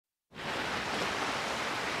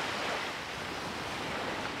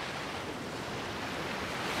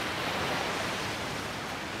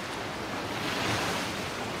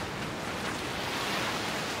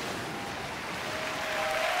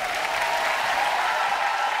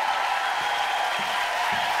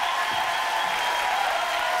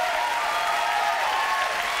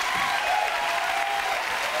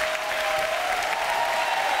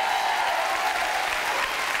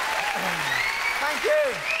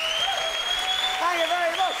Thank you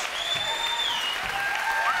very much.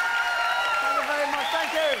 Thank you very much.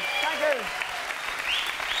 Thank you. Thank you.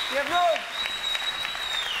 You have no...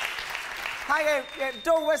 Thank you. Yeah,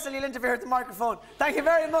 don't whistle, you'll interfere with the microphone. Thank you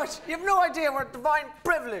very much. You have no idea what divine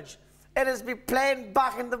privilege it is to be playing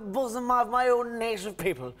back in the bosom of my own native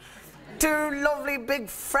people. Two lovely, big,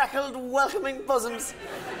 freckled, welcoming bosoms.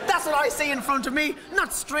 That's what I see in front of me,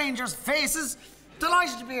 not strangers' faces.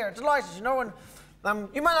 Delighted to be here, delighted, you know. And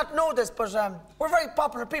you might not know this, but we're very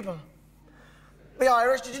popular people. The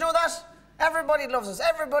Irish, did you know that? Everybody loves us.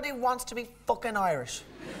 Everybody wants to be fucking Irish.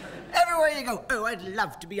 Everywhere you go, oh, I'd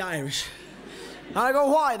love to be Irish. And I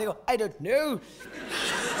go, why? They go, I don't know.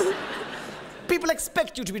 People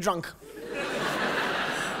expect you to be drunk.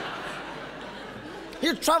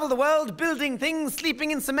 You travel the world, building things,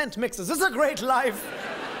 sleeping in cement mixes. It's a great life.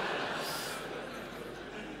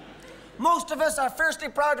 Most of us are fiercely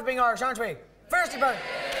proud of being Irish, aren't we? Fiercely proud.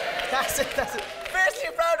 That's it, that's it. Fiercely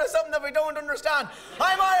proud of something that we don't understand.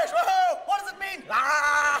 I'm Irish, woohoo! What does it mean?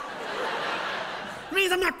 Ah! It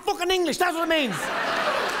means I'm not fucking English, that's what it means.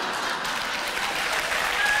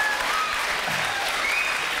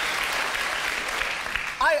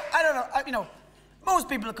 I don't know, you know, most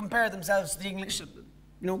people compare themselves to the English, you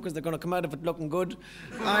know, because they're going to come out of it looking good.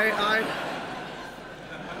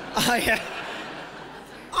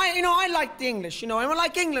 I like the English, you know, and I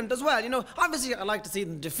like England as well, you know. Obviously, I like to see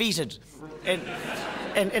them defeated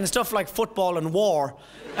in stuff like football and war.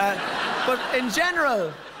 But in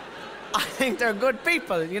general, I think they're good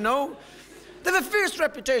people, you know. They have a fierce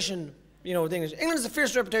reputation, you know, the English. England has a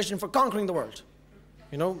fierce reputation for conquering the world,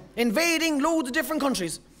 you know, invading loads of different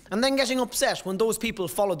countries and then getting upset when those people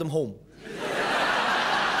followed them home.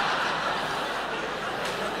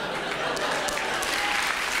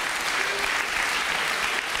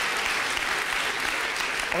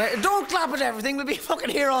 Okay, don't clap at everything, we'll be fucking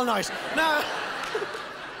here all night. Now,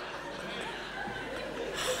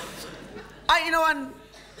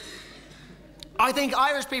 I think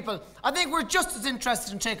Irish people, I think we're just as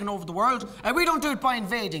interested in taking over the world. We don't do it by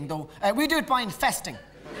invading, though. We do it by infesting.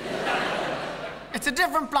 It's a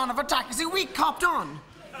different plan of attack. You see, we copped on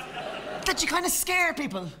that you kind of scare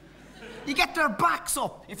people. You get their backs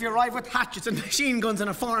up if you arrive with hatchets and machine guns in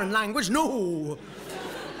a foreign language. No.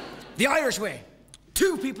 The Irish way.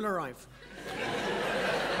 2 people arrive.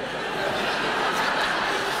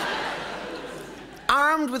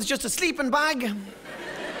 Armed with just a sleeping bag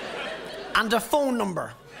and a phone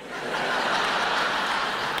number.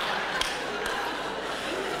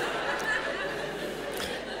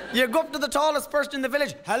 You go up to the tallest person in the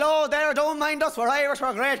village. Hello there, don't mind us, we're Irish,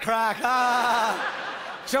 we're great crack.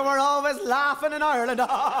 So we're always laughing in Ireland.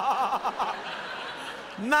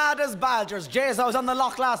 Mad as badgers. Jays, I was on the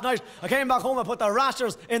loch last night. I came back home and put the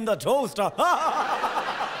rashers in the toaster.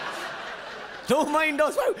 Don't mind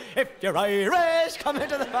us. If you're Irish, come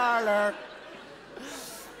into the parlour.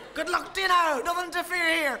 Good luck to you now. Nothing to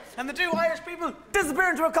fear here. And the 2 Irish people disappear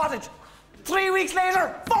into a cottage. 3 weeks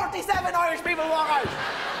later, 47 Irish people walk out.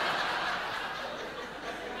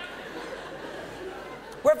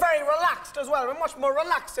 We're very relaxed as well. We're much more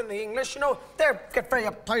relaxed than the English, you know. They get very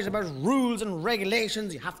uptight about rules and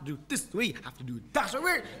regulations. You have to do it this way, you have to do it that way.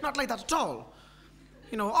 We're not like that at all.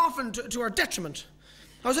 You know, often to our detriment.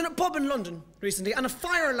 I was in a pub in London recently and a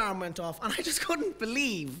fire alarm went off and I just couldn't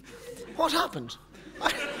believe what happened.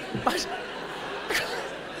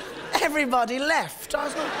 Everybody left. I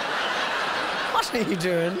was going, what are you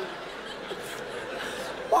doing?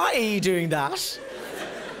 Why are you doing that?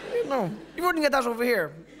 No, you wouldn't get that over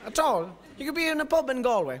here at all. You could be in a pub in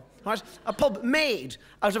Galway, right? A pub made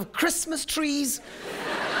out of Christmas trees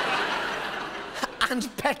and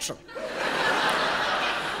petrol.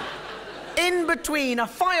 In between a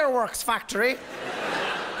fireworks factory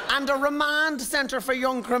and a remand centre for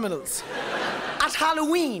young criminals. At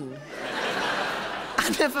Halloween.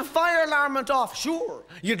 And if a fire alarm went off, sure,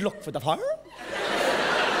 you'd look for the fire.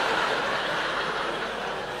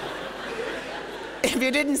 If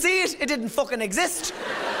you didn't see it, it didn't fucking exist.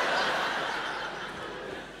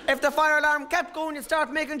 If the fire alarm kept going, you'd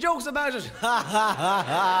start making jokes about it. Ha ha ha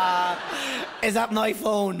ha. Is that my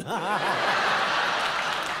phone?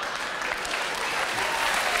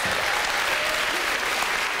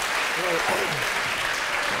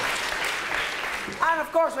 And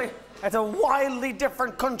of course, it's a wildly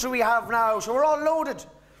different country we have now, so we're all loaded.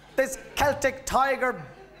 This Celtic tiger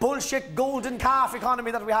bullshit golden calf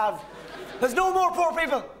economy that we have. There's no more poor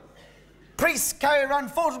people. Priests carry around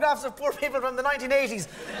photographs of poor people from the 1980s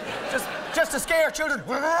just to scare children.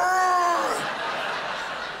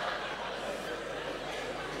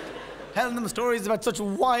 Telling them stories about such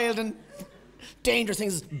wild and Dangerous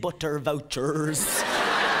things, butter vouchers.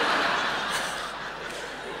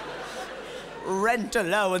 Rent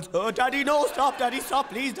allowance. Oh, Daddy, no, stop, Daddy, stop,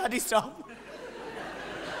 please, Daddy, stop.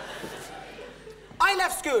 I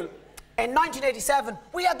left school in 1987.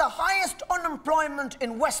 We had the highest unemployment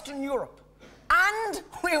in Western Europe. And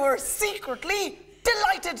we were secretly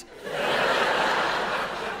delighted.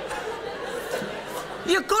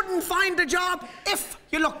 You couldn't find a job if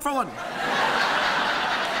you looked for one.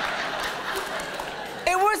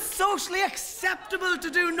 It was socially acceptable to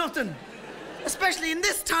do nothing. Especially in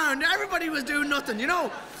this town, everybody was doing nothing, you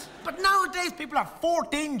know. But nowadays, people have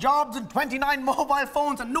 14 jobs and 29 mobile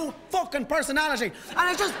phones and no fucking personality. And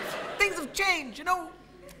it's just, things have changed, you know.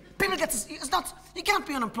 People get this, it's not, you can't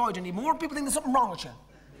be unemployed anymore. People think there's something wrong with you.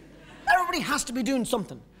 Everybody has to be doing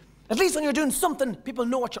something. At least when you're doing something, people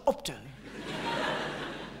know what you're up to.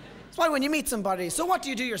 That's why when you meet somebody, so what do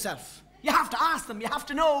you do yourself? You have to ask them, you have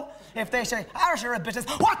to know. If they say, Irish are a bit,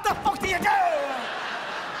 what the fuck do you do?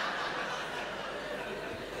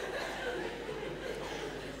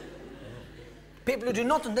 People who do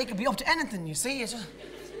nothing, they could be up to anything, you see.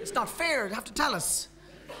 It's not fair, they have to tell us.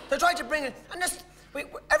 They try to bring it, and this,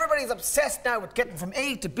 everybody's obsessed now with getting from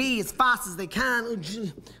A to B as fast as they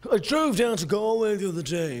can. I drove down to Galway the other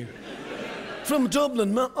day. From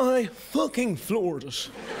Dublin, I fucking floored it.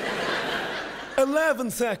 11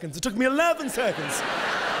 seconds. It took me 11 seconds.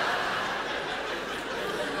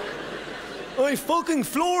 I fucking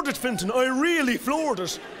floored it, Fintan. I really floored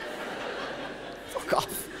it. Fuck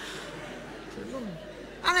off.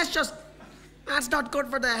 And it's just, that's not good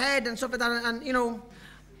for the head and stuff like that. And you know,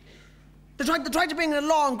 they tried to bring in a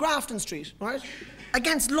law on Grafton Street, right?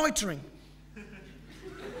 Against loitering.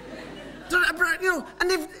 You know,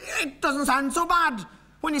 and it doesn't sound so bad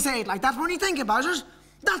when you say it like that. When you think about it,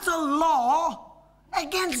 that's a law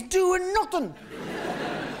against doing nothing.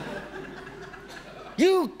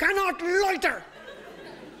 You cannot loiter.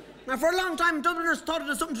 Now, for a long time, Dubliners thought it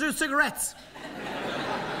had something to do with cigarettes.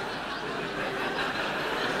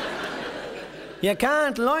 You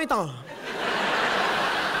can't loiter.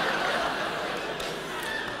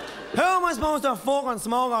 Who am I supposed to fucking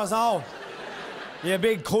smoke or so? You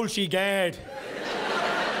big culchy gad.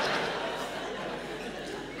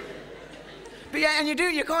 But yeah, and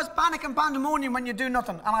you cause panic and pandemonium when you do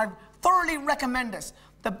nothing. And I thoroughly recommend this.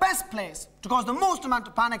 The best place to cause the most amount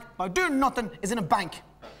of panic by doing nothing is in a bank.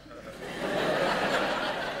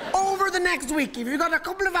 Over the next week, if you've got a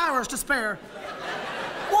couple of hours to spare,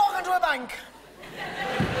 walk into a bank.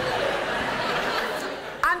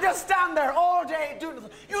 And just stand there all day doing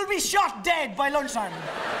nothing. You'll be shot dead by lunchtime.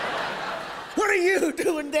 What are you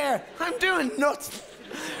doing there? I'm doing nuts.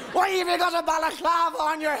 Why have you got a balaclava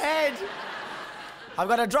on your head? I've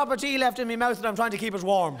got a drop of tea left in my mouth and I'm trying to keep it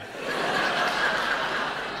warm.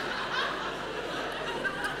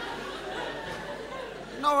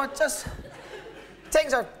 No, it's just...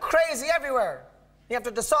 Things are crazy everywhere. You have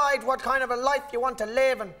to decide what kind of a life you want to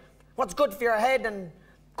live and what's good for your head and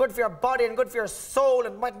good for your body and good for your soul.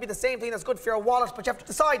 It might be the same thing that's good for your wallet, but you have to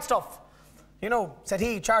decide stuff. You know, said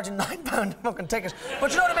he, charging £9 fucking ticket.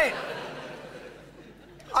 But you know what I mean?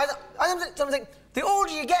 I think the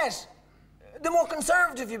older you get, the more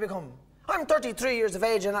conservative you become. I'm 33 years of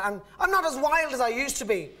age and I'm not as wild as I used to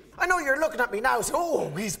be. I know you're looking at me now saying,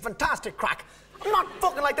 oh, he's fantastic crack. I'm not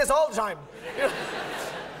fucking like this all the time. You know,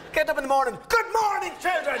 get up in the morning, good morning,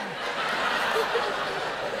 children.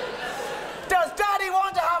 Does Daddy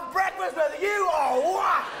want to have breakfast with you or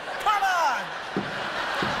what? Come on.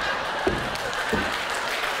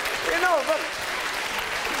 You know, but...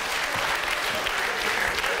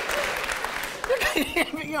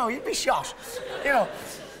 you know, you'd be shot, you know.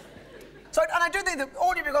 So, and I do think the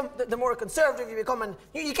older you become, the more conservative you become, and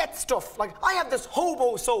you get stuff. Like, I have this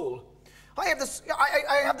hobo soul. I have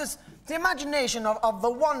this, the imagination of a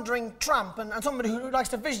wandering tramp and somebody who likes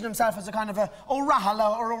to vision himself as a kind of a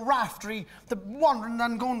O'Rahala or a raftery, the wandering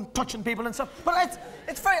and going touching people and stuff. But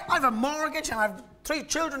it's very, I have a mortgage and I have 3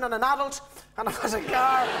 children and an adult and I've got a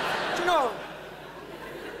car. Do you know?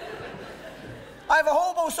 I have a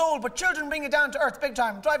hobo soul, but children bring it down to earth big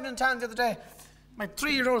time. Driving in town the other day, my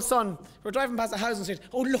 3-year-old son, we're driving past a house and said,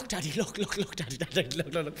 oh, look, Daddy, look, Daddy,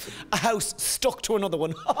 look. A house stuck to another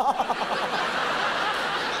one.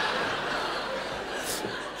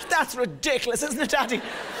 That's ridiculous, isn't it, Daddy?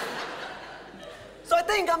 So I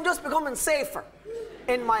think I'm just becoming safer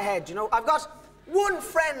in my head, you know. I've got one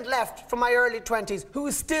friend left from my early 20s who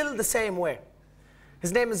is still the same way.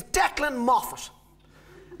 His name is Declan Moffat.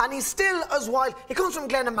 And he's still as wild. He comes from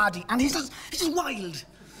Glenamaddy, and he's just wild.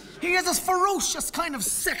 He has this ferocious kind of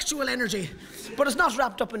sexual energy, but it's not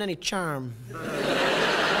wrapped up in any charm.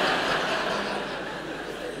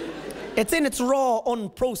 It's in its raw,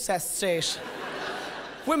 unprocessed state.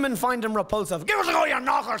 Women find him repulsive. Give us a go, you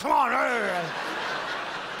knockers, come on.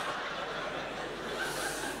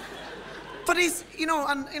 But he's,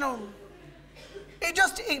 I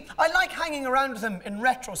like hanging around with him in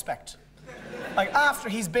retrospect. Like, after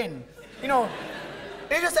he's been, it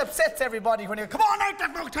just upsets everybody when you come on out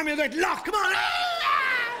that fuck time you get locked, come on.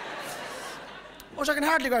 Oh, I can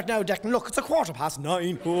hardly go out now, Declan. Look, it's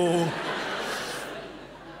 9:15. Oh.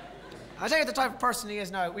 I'll tell you the type of person he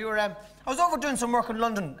is now. I was over doing some work in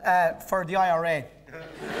London for the IRA.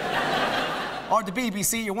 Or the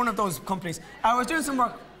BBC, or one of those companies. I was doing some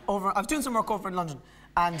work over in London,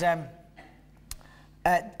 and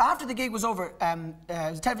after the gig was over, it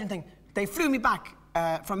was a television thing, they flew me back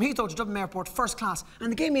from Heathrow to Dublin Airport, first class,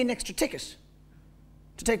 and they gave me an extra ticket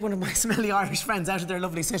to take one of my smelly Irish friends out of their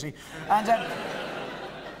lovely city. And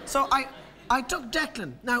so I took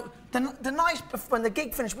Declan. Now, the night when the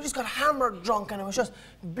gig finished, we just got hammered drunk, and it was just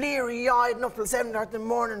bleary-eyed and up till 7 in the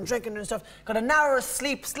morning, drinking and stuff. Got an hour's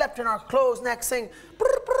sleep, slept in our clothes, next thing,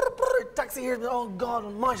 taxi here, oh God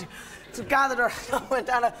almighty. So gathered her, went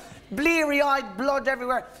down, bleary-eyed, blood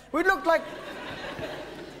everywhere. We looked like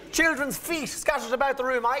children's feet scattered about the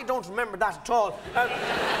room. I don't remember that at all.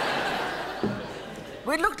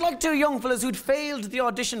 We looked like two young fellas who'd failed the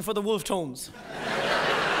audition for the Wolf Tones.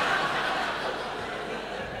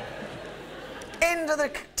 Into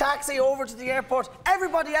the taxi, over to the airport.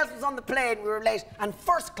 Everybody else was on the plane, we were late. And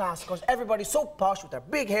first class, of course, everybody so posh with their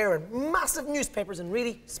big hair and massive newspapers and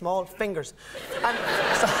really small fingers. And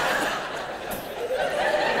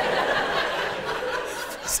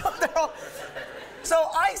so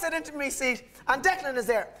I sit into my seat, and Declan is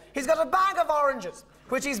there. He's got a bag of oranges,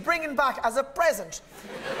 which he's bringing back as a present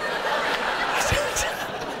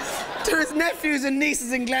to his nephews and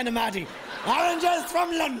nieces in Glenamaddy. Oranges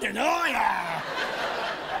from London, oh yeah!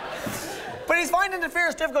 But he's finding the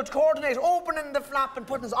fierce difficult to coordinate, opening the flap and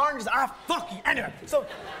putting his oranges... fuck you. Anyway, so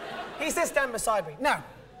he sits down beside me. Now,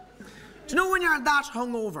 do you know when you're that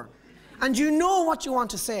hungover and you know what you want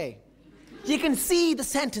to say? You can see the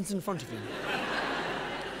sentence in front of you.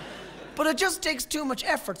 But it just takes too much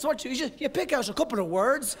effort. So what you pick out a couple of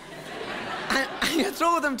words and you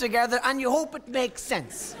throw them together and you hope it makes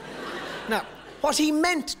sense. Now, what he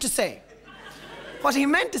meant to say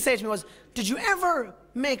to me was, did you ever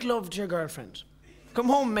make love to your girlfriend? Come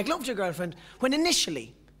home and make love to your girlfriend when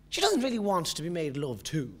initially she doesn't really want to be made love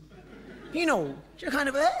to. You're kind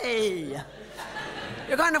of, hey.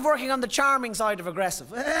 You're kind of working on the charming side of aggressive.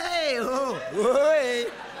 Hey, oh, hey.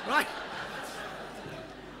 Right.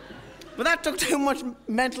 But that took too much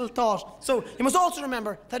mental thought. So you must also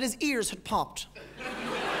remember that his ears had popped.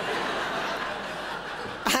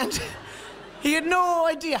 And he had no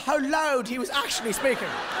idea how loud he was actually speaking.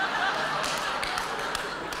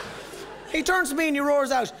 He turns to me and he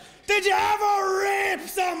roars out, "Did you ever rape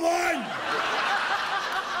someone?"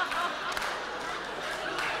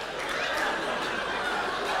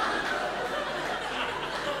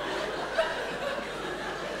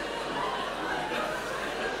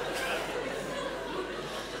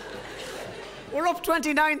 We're up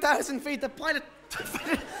 29,000 feet. The pilot,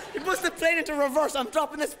 he puts the plane into reverse. I'm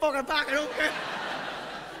dropping this fucker back, I don't care.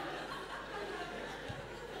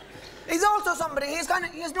 He's also somebody, he has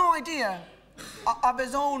no idea of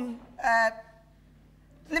his own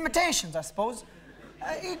limitations, I suppose.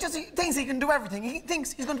 He thinks he can do everything. He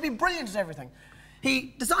thinks he's going to be brilliant at everything.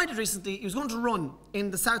 He decided recently he was going to run in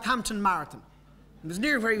the Southampton Marathon. It was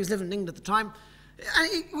near where he was living in England at the time.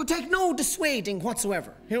 And it would take no dissuading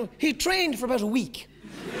whatsoever. He trained for about a week.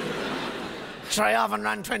 Sure, I often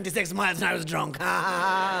ran 26 miles and I was drunk.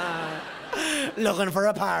 Looking for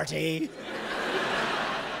a party.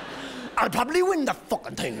 I'll probably win the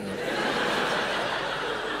fucking thing.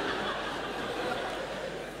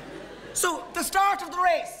 So, the start of the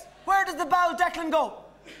race, where does the bold Declan go?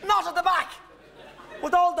 Not at the back.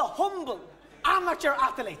 With all the humble amateur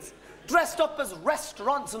athletes dressed up as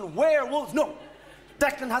restaurants and werewolves. No.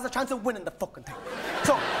 Declan has a chance of winning the fucking thing.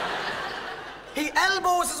 So, he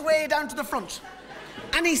elbows his way down to the front.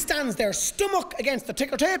 And he stands there, stomach against the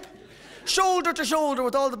ticker tape, shoulder to shoulder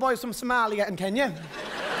with all the boys from Somalia and Kenya.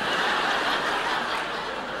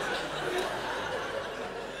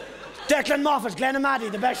 Declan Moffat,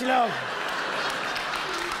 Glenamaddy, the best you love.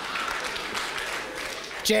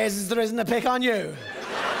 Jesus, there isn't a pick on you.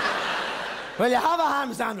 Will you have a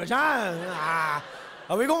ham sandwich, huh?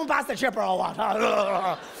 Are we going past the chipper or what?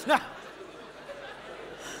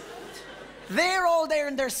 They're all there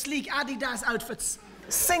in their sleek Adidas outfits.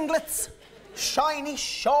 Singlets, shiny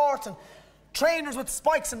shorts, and trainers with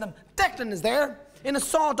spikes in them. Declan is there in a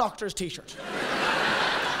Saw Doctor's t-shirt.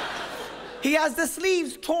 He has the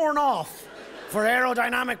sleeves torn off for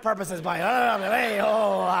aerodynamic purposes by...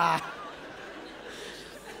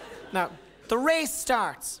 Now, the race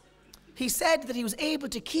starts. He said that he was able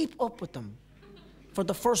to keep up with them for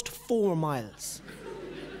the first 4 miles.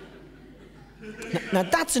 Now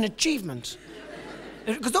that's an achievement.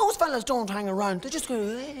 Because those fellas don't hang around. They just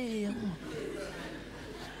go... Hey.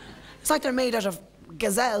 It's like they're made out of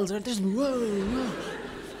gazelles. They're just... Whoa, whoa.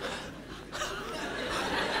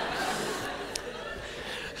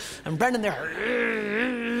 And Brendan there...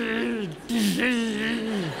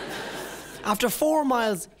 After 4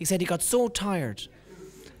 miles, he said he got so tired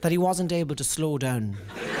that he wasn't able to slow down.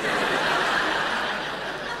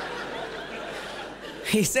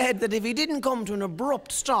 He said that if he didn't come to an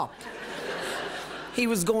abrupt stop, he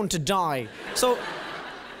was going to die. So,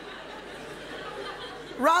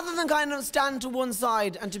 rather than kind of stand to one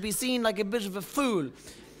side and to be seen like a bit of a fool,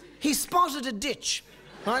 he spotted a ditch,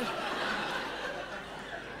 right?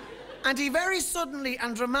 And he very suddenly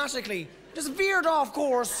and dramatically just veered off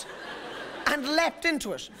course and leapt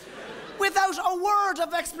into it without a word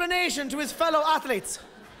of explanation to his fellow athletes.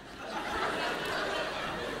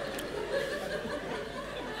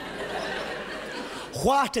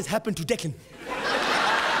 What has happened to Declan?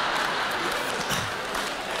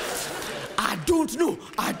 I don't know.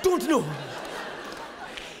 I don't know.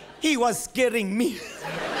 He was scaring me.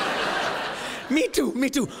 Me too, me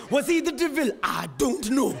too. Was he the devil? I don't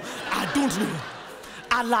know. I don't know.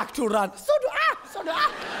 I like to run. So do I. So do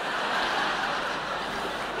I.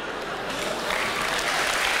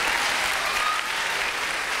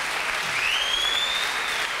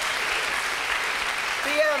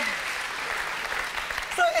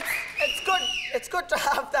 So it's good to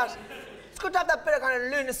have that. It's good to have that bit of kind of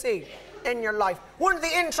lunacy in your life. One of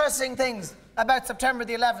the interesting things about September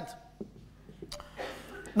the 11th,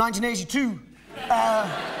 1982.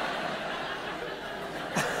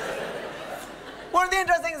 One of the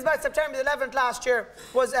interesting things about September the 11th last year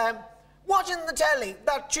was watching the telly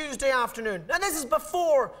that Tuesday afternoon. Now this is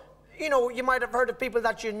before, you know, you might have heard of people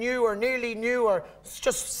that you knew or nearly knew, or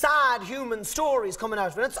just sad human stories coming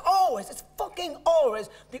out of it. It's fucking always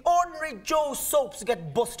the ordinary Joe soaps that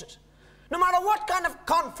get busted. No matter what kind of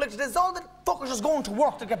conflict it is, all the fuckers just going to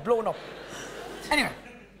work to get blown up. Anyway,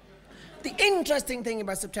 the interesting thing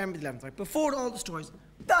about September the 11th, right, before all the stories,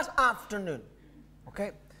 that afternoon,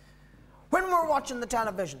 okay, when we're watching the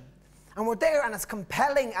television, and we're there and it's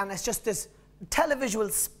compelling and it's just this televisual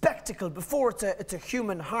spectacle before it's a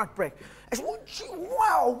human heartbreak. It's,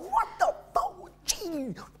 wow, what the fuck?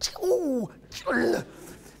 Oh.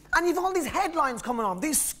 And you've all these headlines coming on,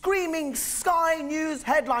 these screaming Sky News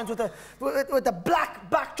headlines with the black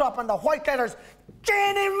backdrop and the white letters,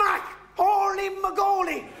 Jenny Mac, Holy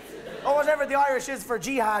Magoli, or whatever the Irish is for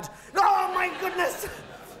jihad. Oh my goodness!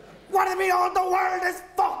 What do you mean? Oh, the world is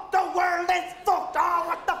fucked! The world is fucked! Oh,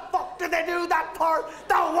 what the fuck did they do that for?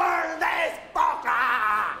 The world is fucked!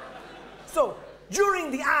 Ah! So,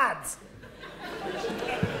 during the ads,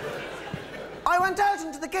 I went out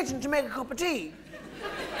into the kitchen to make a cup of tea.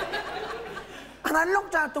 And I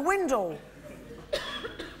looked out the window.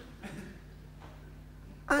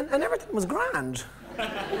 And everything was grand.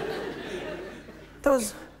 There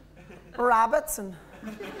was rabbits and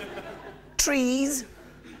trees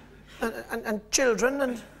and children,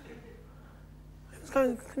 and I was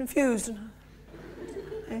kind of confused. And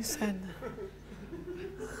I said...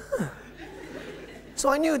 Huh. So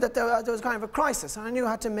I knew that there was kind of a crisis, and I knew I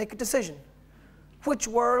had to make a decision. Which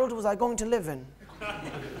world was I going to live in?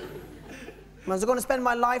 Was I going to spend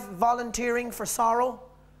my life volunteering for sorrow,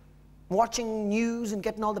 watching news and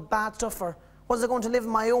getting all the bad stuff, or was I going to live in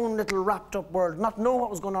my own little wrapped-up world, not know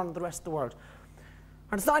what was going on in the rest of the world?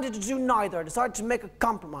 I decided to do neither. I decided to make a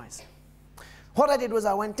compromise. What I did was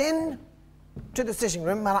I went in to the sitting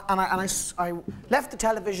room and I left the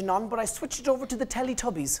television on, but I switched it over to the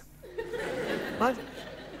Teletubbies. Right?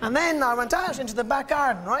 And then I went out into the back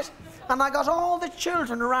garden, right? And I got all the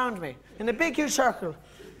children around me in a big, huge circle.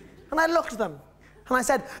 And I looked at them and I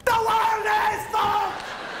said, the world is fucked!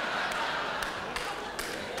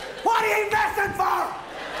 What are you investing for?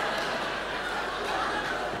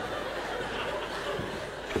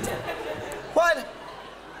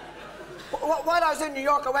 While I was in New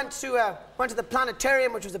York, I went to the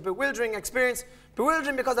planetarium, which was a bewildering experience.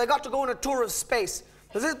 Bewildering because I got to go on a tour of space.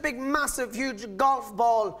 There's this big, massive, huge golf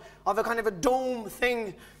ball of a kind of a dome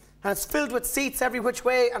thing, and it's filled with seats every which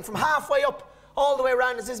way, and from halfway up all the way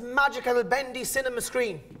around is this magical, bendy cinema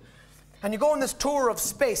screen. And you go on this tour of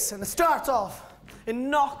space, and it starts off in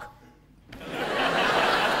Knock.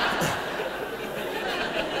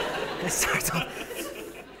 It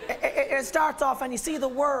starts off and you see the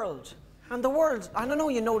world And the world, I don't know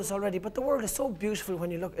you know this already, but the world is so beautiful when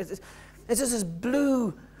you look. It's just this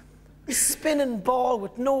blue, spinning ball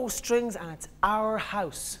with no strings, and it's our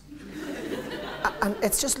house. And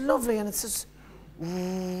it's just lovely, and it's just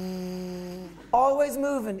always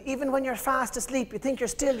moving. Even when you're fast asleep, you think you're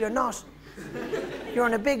still, you're not. You're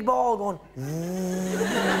on a big ball going.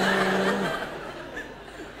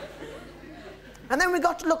 And then we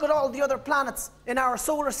got to look at all the other planets in our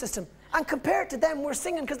solar system. And compared to them, we're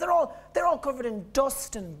singing, because they're all covered in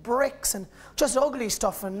dust and bricks and just ugly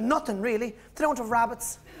stuff and nothing really. They don't have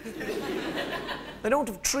rabbits. They don't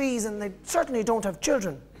have trees, and they certainly don't have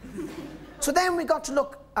children. So then we got to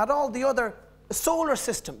look at all the other solar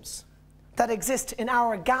systems that exist in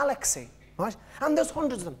our galaxy, right? And there's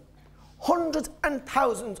hundreds of them. Hundreds and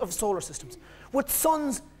thousands of solar systems with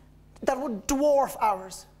suns that would dwarf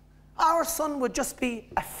ours. Our sun would just be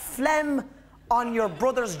a phlegm on your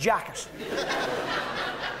brother's jacket. Do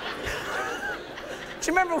you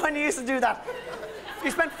remember when you used to do that?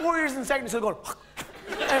 You spent 4 years in secondary school going.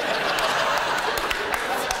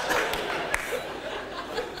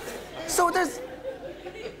 So there's,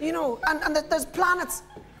 you know, and there's planets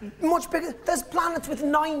much bigger. There's planets with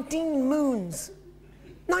 19 moons.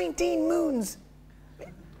 19 moons.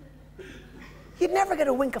 You'd never get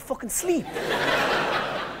a wink of fucking sleep.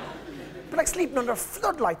 But like sleeping under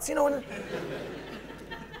floodlights, you know. And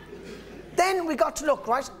then we got to look,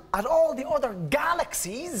 right, at all the other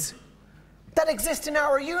galaxies that exist in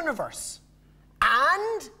our universe.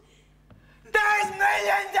 And there's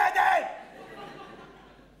millions of them!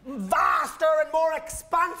 Vaster and more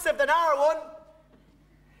expansive than our one.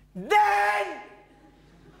 Then,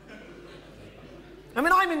 I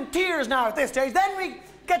mean, I'm in tears now at this stage. Then we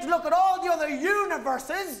get to look at all the other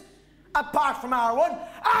universes apart from our one,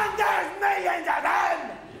 and there's millions of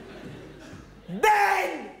them!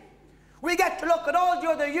 Then we get to look at all the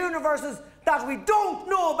other universes that we don't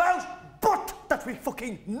know about, but that we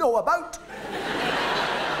fucking know about.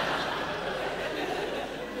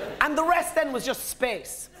 And the rest then was just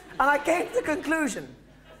space. And I came to the conclusion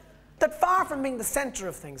that far from being the center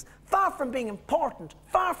of things, far from being important,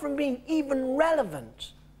 far from being even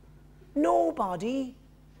relevant, nobody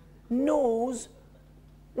knows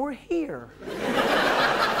we're here.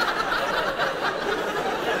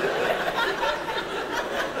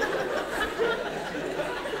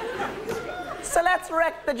 So let's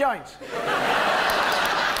wreck the joint.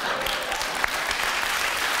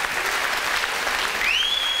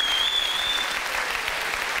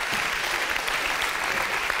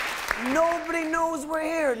 Nobody knows we're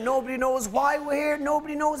here. Nobody knows why we're here.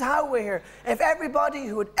 Nobody knows how we're here. If everybody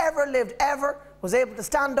who had ever lived ever was able to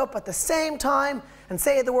stand up at the same time and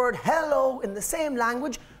say the word hello in the same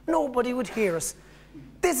language, nobody would hear us.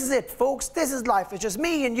 This is it, folks. This is life. It's just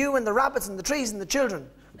me and you and the rabbits and the trees and the children.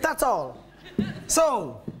 That's all.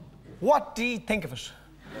 So, what do you think of it?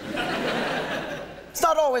 It's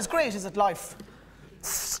not always great, is it, life? It's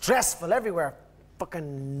stressful everywhere.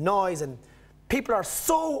 Fucking noise, and people are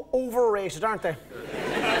so overrated, aren't they?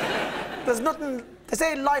 There's nothing. They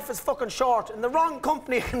say life is fucking short. In the wrong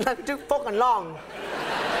company, it can do fucking long.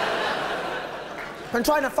 Been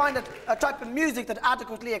trying to find a type of music that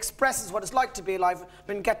adequately expresses what it's like to be alive.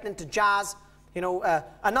 Been getting into jazz, you know,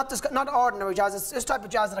 and not ordinary jazz. It's this type of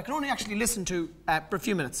jazz that I can only actually listen to for a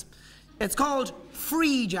few minutes. It's called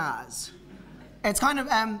free jazz. It's kind of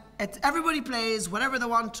everybody plays whatever they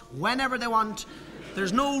want, whenever they want.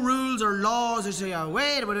 There's no rules or laws. There's a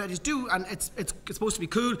way to just do, and it's supposed to be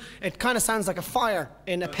cool. It kind of sounds like a fire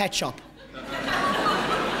in a pet shop.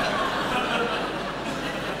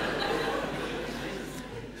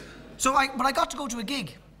 But I got to go to a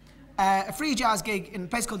gig, a free jazz gig in a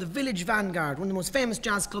place called the Village Vanguard, one of the most famous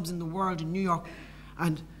jazz clubs in the world in New York.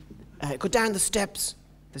 And go down the steps,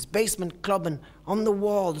 this basement club, and on the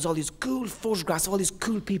wall there's all these cool photographs of all these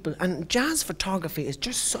cool people. And jazz photography is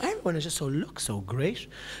just so, everyone is just looks so great.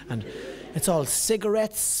 And it's all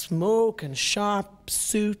cigarettes, smoke, and sharp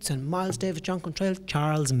suits, and Miles Davis, John Contrail,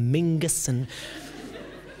 Charles Mingus, and...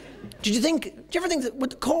 Do you ever think that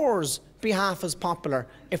would the Corrs be half as popular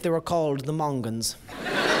if they were called the Mongans?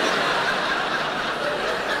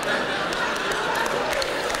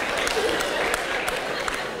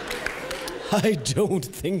 I don't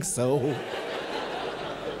think so.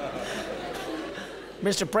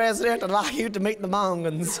 Mr. President, I'd like you to meet the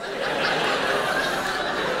Mongans.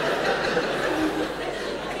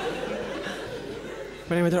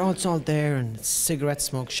 But anyway, they're all there, and it's cigarette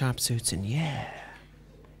smoke, sharp suits, and yeah.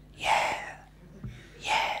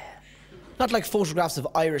 Not like photographs of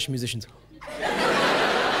Irish musicians.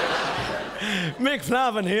 Mick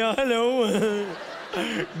Flavin here, hello.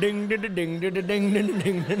 Ding, ding, ding, ding, ding, ding, ding,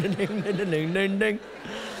 ding, ding, ding, ding, ding, ding.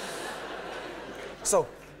 So,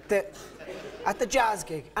 at the jazz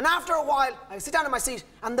gig, and after a while, I sit down in my seat,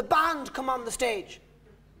 and the band come on the stage.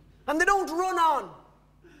 And they don't run on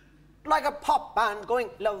like a pop band going,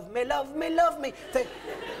 love me, love me, love me. They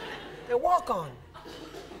walk on.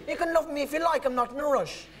 You can love me if you like, I'm not in a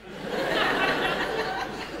rush.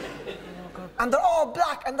 And they're all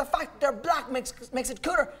black, and the fact they're black makes it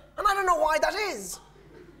cooler. And I don't know why that is.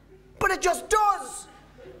 But it just does.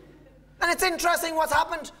 And it's interesting what's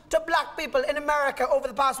happened to black people in America over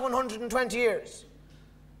the past 120 years.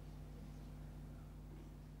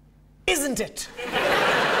 Isn't it?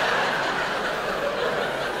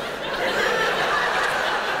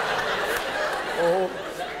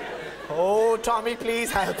 Oh, Tommy,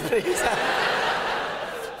 please help, please help.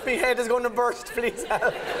 My head is going to burst, please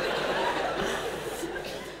help.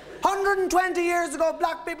 120 years ago,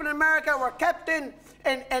 black people in America were kept in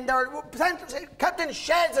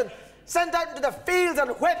sheds and sent out into the fields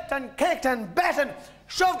and whipped and kicked and bet and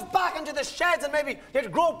shoved back into the sheds, and maybe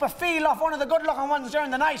you'd grope a feel off one of the good-looking ones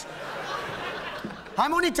during the night.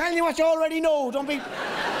 I'm only telling you what you already know, don't be...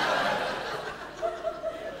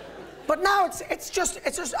 But now it's just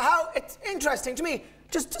how it's interesting to me,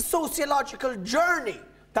 just the sociological journey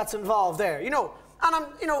that's involved there, you know. And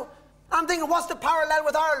I'm thinking, what's the parallel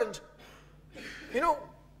with Ireland? You know,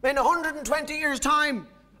 in 120 years' time,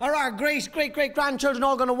 are our great-great-great-grandchildren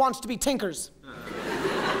all going to want to be tinkers?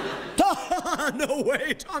 No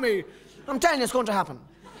way, Tommy. I'm telling you, it's going to happen.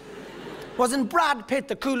 Wasn't Brad Pitt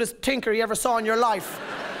the coolest tinker you ever saw in your life?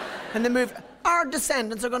 And the movie, our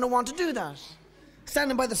descendants are going to want to do that.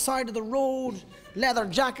 Standing by the side of the road, leather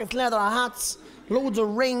jackets, leather hats, loads of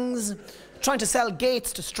rings, trying to sell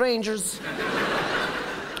gates to strangers.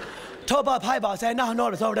 Top up, high boss, say, no,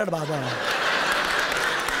 it's over there, about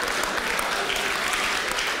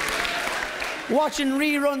Watching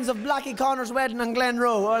reruns of Blackie Connor's wedding in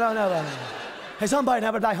Glenroe. Oh, no. Hey, somebody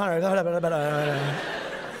have a Black Connor.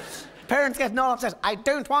 Parents getting all upset. I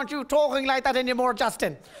don't want you talking like that anymore,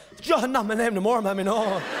 Justin. John, not my name no more, mammy,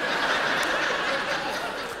 no.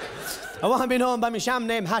 I want to be known by my sham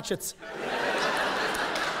name, Hatchets.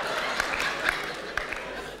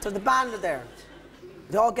 So the band are there.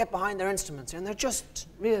 They all get behind their instruments, and they're just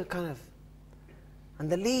real kind of... And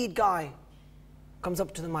the lead guy comes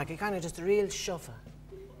up to the mic. He kind of just a real shuffer.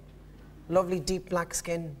 Lovely deep black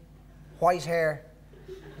skin, white hair.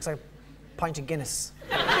 Looks like a pint of Guinness.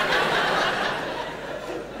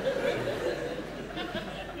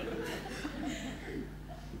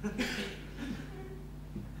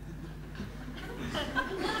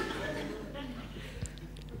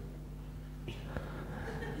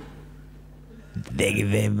 Thank you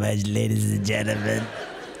very much, ladies and gentlemen.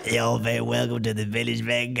 You're very welcome to the Village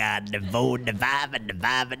Vanguard. The 4 and the 5 and the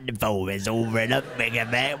 5 and the 4 is over and up. Bring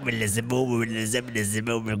it back. We listen more, we're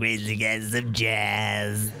crazy guys, some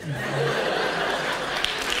jazz.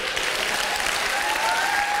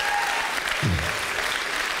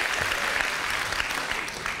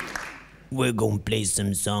 We're gonna play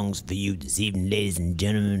some songs for you this evening, ladies and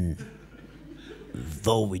gentlemen.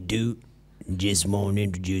 Before we do, just want to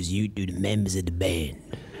introduce you to the members of the band.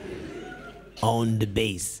 On the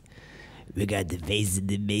bass, we got the face of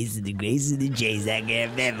the bass and the grace of the chase. I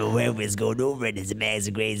can't remember where we was going over it. It's a mass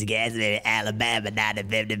of crazy guys in Alabama,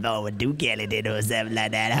 1954, with Duke Ellington or something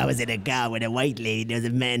like that. I was in a car with a white lady. There was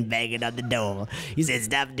a man banging on the door. He said,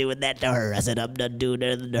 "Stop doing that to her." I said, "I'm not doing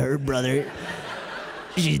that to her, brother.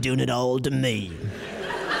 She's doing it all to me."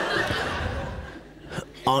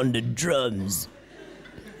 On the drums,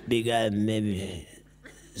 we got maybe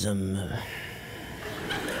some...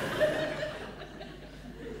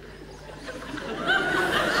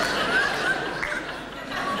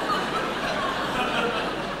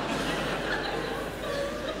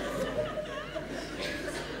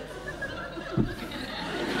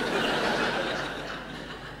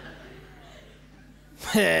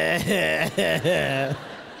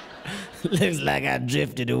 Looks like I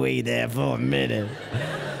drifted away there for a minute.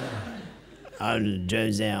 On the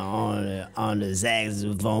drums and on the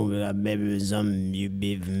saxophone, we got maybe something you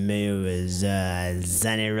be familiar with.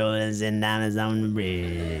 Sunny Rollins and Diamonds on the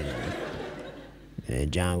Bridge.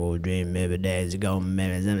 John Go Dream, maybe days ago,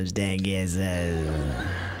 maybe some stand guess.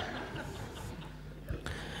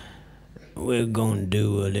 We're gonna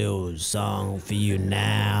do a little song for you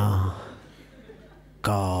now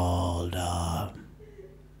called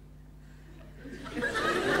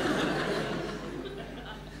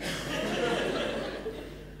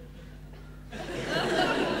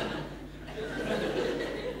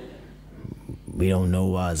we don't know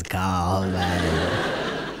what it's called.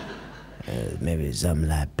 Maybe something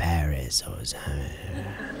like Paris or something.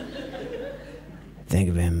 Thank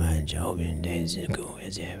you very much. I hope your day's cool.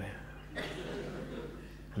 And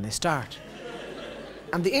they start.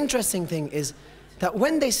 And the interesting thing is that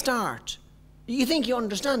when they start, you think you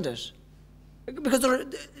understand it. Because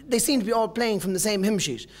they seem to be all playing from the same hymn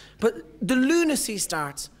sheet. But the lunacy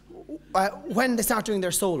starts when they start doing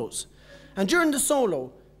their solos. And during the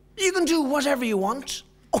solo, you can do whatever you want,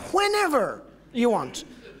 whenever you want.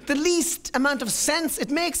 The least amount of sense it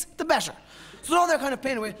makes, the better. So now they're kind of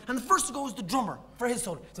playing away, and the first goes the drummer for his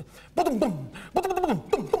solo.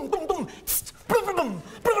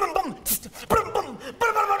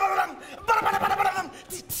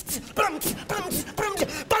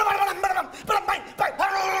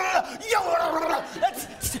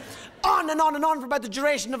 On and on and on for about the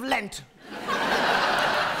duration of Lent.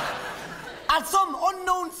 At some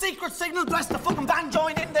unknown secret signal, bless the fucking band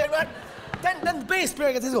join in there. Then the bass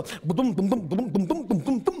player gets his go.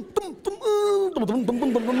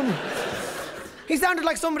 He sounded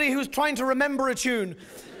like somebody who's trying to remember a tune.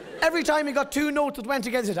 Every time he got two notes that went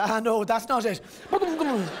together, he said, no, that's not it.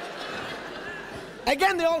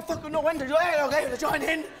 Again, they all fucking know when to do it. Okay, they join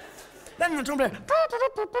in. Then the drum player.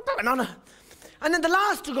 And then the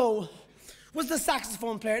last to go was the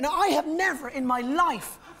saxophone player. Now, I have never in my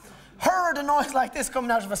life heard a noise like this coming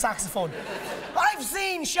out of a saxophone. I've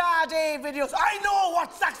seen Sade videos. I know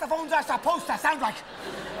what saxophones are supposed to sound like.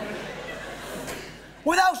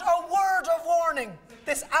 Without a word of warning,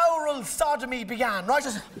 this aural sodomy began, right?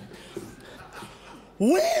 Just...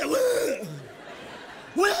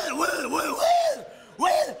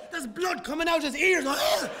 There's blood coming out his ears.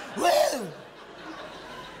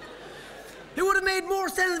 It would have made more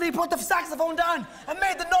sense if he put the saxophone down and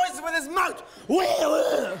made the noises with his mouth.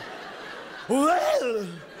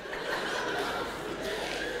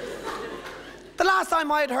 The last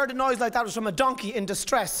time I had heard a noise like that was from a donkey in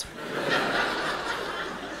distress.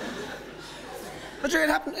 But it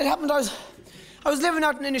happened, I was living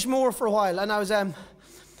out in Inishmore for a while, and I was 18,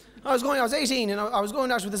 and I was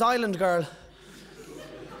going out with this island girl.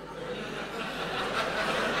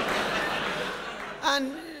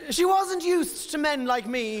 And she wasn't used to men like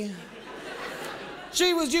me.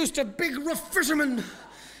 She was used to big, rough fishermen.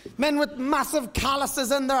 Men with massive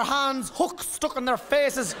calluses in their hands, hooks stuck in their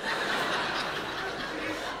faces.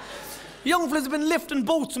 Young fellas have been lifting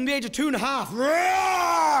boats from the age of 2.5.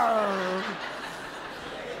 Roar!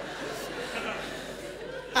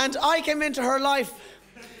 And I came into her life,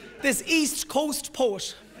 this East Coast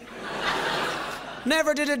poet.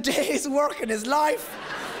 Never did a day's work in his life.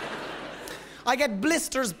 I get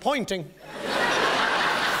blisters pointing.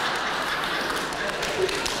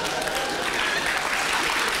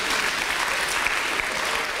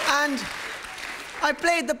 And I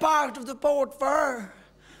played the part of the poet for her.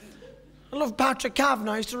 I love Patrick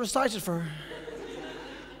Kavanagh, I used to recite it for her.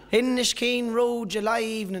 In Inishkeen Road, July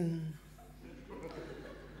evening,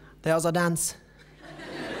 there's a dance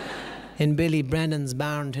in Billy Brennan's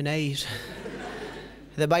barn tonight.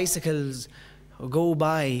 The bicycles go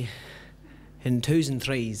by in 2s and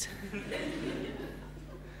 3s.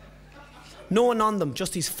 No one on them,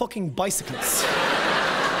 just these fucking bicycles.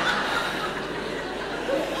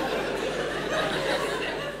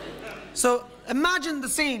 So imagine the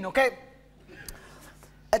scene, okay?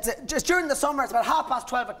 Just during the summer, it's about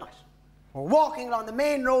 12:30 at night. We're walking along the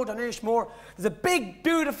main road on Inishmore. There's a big,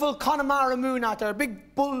 beautiful Connemara moon out there, a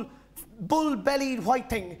big bull-bellied white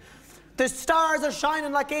thing. The stars are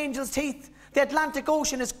shining like angels' teeth. The Atlantic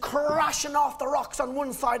Ocean is crashing off the rocks on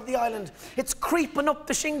one side of the island. It's creeping up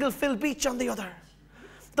the shingle-filled beach on the other.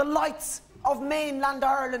 The lights of mainland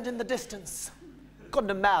Ireland in the distance.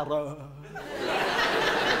 Connemara.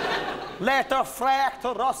 Later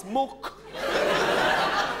fractor us muck.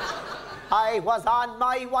 I was on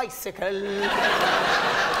my bicycle.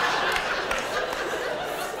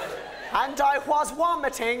 And I was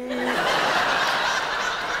vomiting.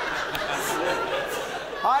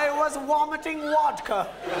 I was vomiting vodka.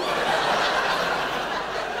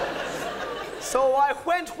 So I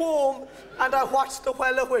went home and I watched the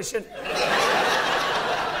Well of Wishing.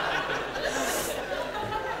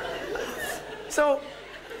 So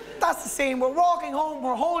that's the scene. We're walking home,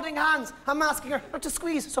 we're holding hands. I'm asking her not to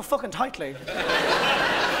squeeze so fucking tightly.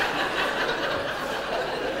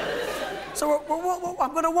 So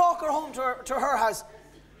I'm going to walk her home to her house,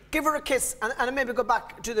 give her a kiss, and maybe go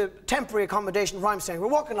back to the temporary accommodation where I'm staying. We're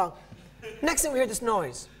walking along. Next thing we hear this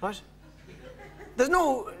noise, right? There's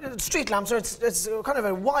no street lamps, or it's kind of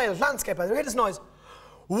a wild landscape out there. We hear this noise.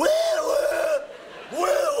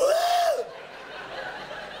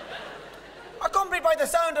 Accompanied by the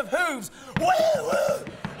sound of hooves.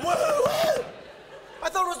 Woo, woo. I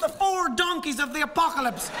thought it was the 4 donkeys of the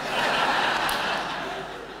apocalypse.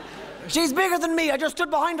 She's bigger than me. I just stood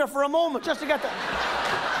behind her for a moment just to get that.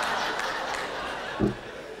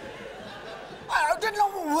 I didn't know.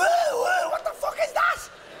 Woo, woo. What the fuck is that?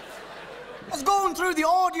 I was going through the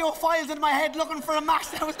audio files in my head looking for a match.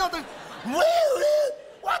 There was nothing. Woo, woo.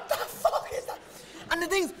 What the fuck is that? And the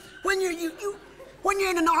things, when you're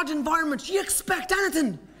in an odd environment, you expect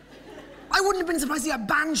anything. I wouldn't have been surprised to see a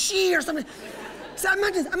banshee or something. So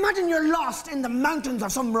imagine you're lost in the mountains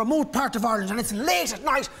of some remote part of Ireland and it's late at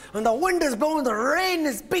night and the wind is blowing, the rain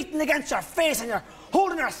is beating against your face and you're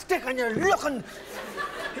holding your stick and you're looking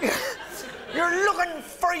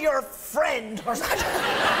for your friend or something.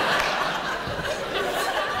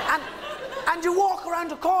 and you walk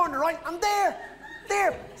around a corner, right? And there,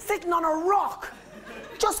 sitting on a rock,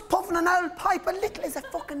 just puffing an old pipe, a little as a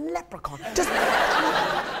fucking leprechaun. Just,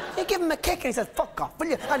 you give him a kick and he says, fuck off, will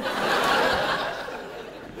you? And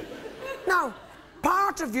now,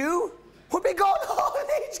 part of you would be going, holy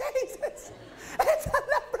Jesus, it's a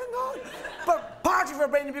leprechaun. But part of your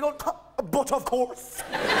brain would be going, but of course.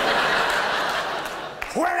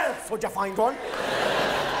 Where else would you find one?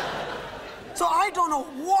 So I don't know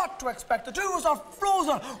what to expect. The two of us are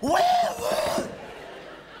frozen.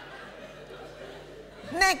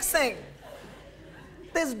 Next thing,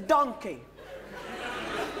 this donkey.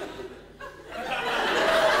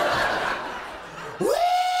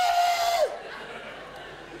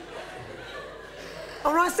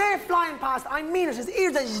 And when I say flying past, I mean it. His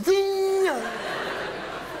ears are zing,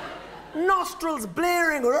 nostrils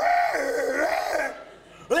blaring.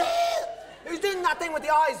 He's doing that thing with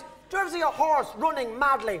the eyes. Do you ever see a horse running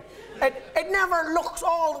madly? It never looks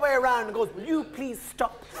all the way around and goes, will you please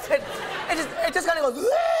stop? It just kind of goes.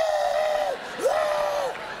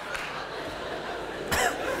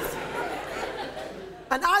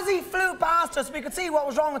 And as he flew past us, we could see what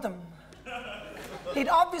was wrong with him. He'd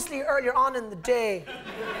obviously, earlier on in the day,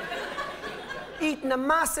 eaten a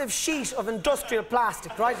massive sheet of industrial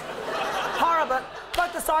plastic, right? Horrible,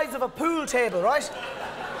 about the size of a pool table, right?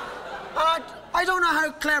 I don't know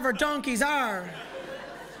how clever donkeys are,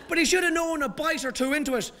 but he should have known a bite or two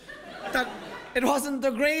into it that it wasn't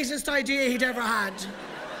the greatest idea he'd ever had.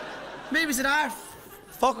 Maybe he said,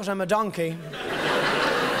 fuck it, I'm a donkey.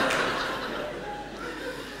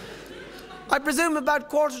 I presume about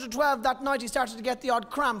 11:45 that night he started to get the odd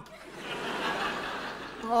cramp.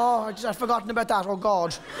 Oh, I'd forgotten about that, oh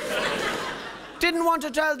God. Didn't want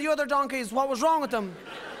to tell the other donkeys what was wrong with them,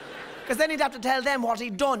 because then he'd have to tell them what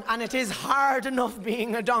he'd done, and it is hard enough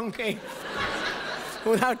being a donkey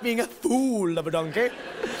without being a fool of a donkey.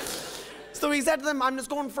 So he said to them, I'm just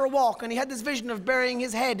going for a walk, and he had this vision of burying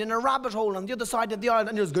his head in a rabbit hole on the other side of the island,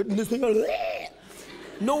 and he was getting this thing.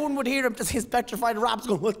 No one would hear him to see his petrified rabbits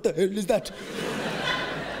going, what the hell is that?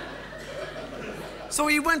 So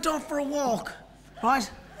he went off for a walk, right?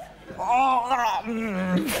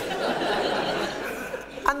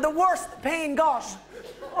 And the worse the pain got,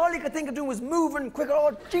 all he could think of doing was moving quicker.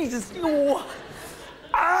 Oh, Jesus.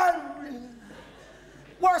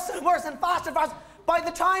 Worse and worse and faster and faster. By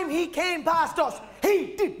the time he came past us,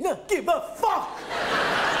 he did not give a fuck.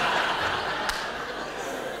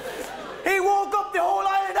 He woke up the whole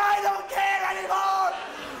island. I don't care anymore.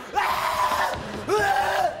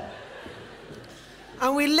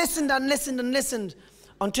 And we listened and listened and listened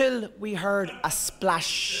until we heard a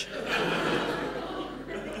splash.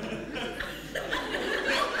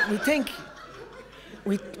 we think,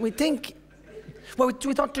 well, we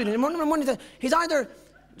thought he's either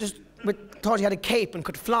just, we thought he had a cape and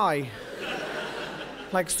could fly,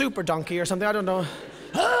 like Super Donkey or something, I don't know.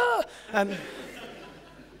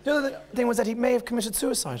 The other thing was that he may have committed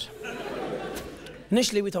suicide.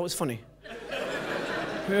 Initially, we thought it was funny.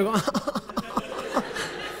 We were going,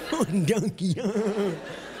 oh, donkey.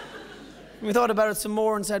 We thought about it some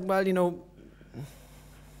more and said, well, you know,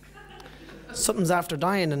 something's after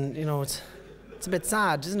dying and, you know, it's a bit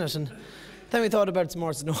sad, isn't it? And then we thought about it some more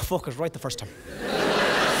and said, no, fuck it, right the first time.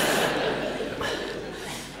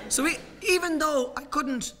 So even though I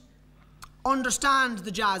couldn't understand the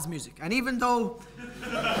jazz music, and even though...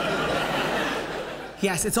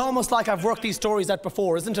 Yes, it's almost like I've worked these stories out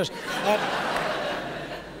before, isn't it?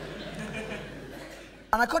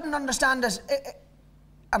 And I couldn't understand it,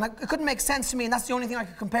 and it couldn't make sense to me, and that's the only thing I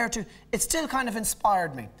could compare it to. It still kind of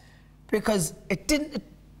inspired me, because it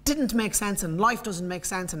didn't make sense, and life doesn't make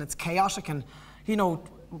sense, and it's chaotic, and, you know,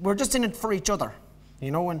 we're just in it for each other, you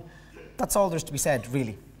know, and that's all there's to be said,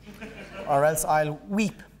 really. Or else I'll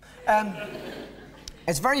weep.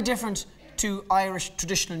 It's very different to Irish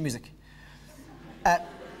traditional music.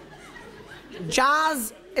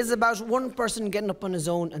 Jazz is about one person getting up on his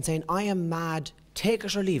own and saying, I am mad, take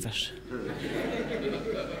it or leave it.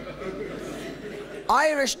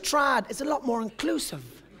 Irish trad is a lot more inclusive.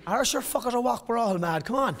 Irish are fuck it or walk, we're all mad,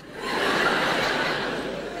 come on.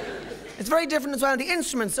 It's very different as well. The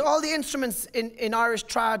instruments, all the instruments in Irish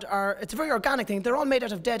trad it's a very organic thing. They're all made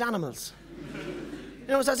out of dead animals. You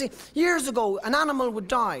know what I say? Years ago, an animal would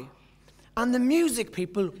die, and the music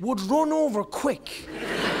people would run over quick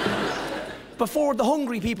before the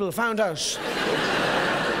hungry people found out.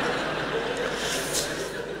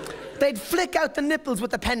 They'd flick out the nipples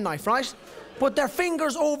with a penknife, right? Put their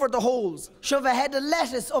fingers over the holes, shove a head of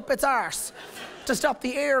lettuce up its arse to stop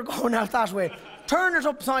the air going out that way. Turn it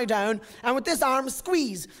upside down, and with this arm,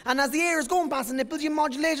 squeeze. And as the air is going past the nipples, you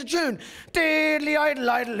modulate a tune. Diddly idle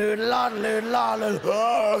idle doodle idle doodle idle.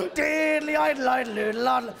 Diddly idle idle doodle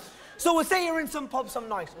idle. So we'll say you're in some pub some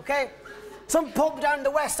night, okay? Some pub down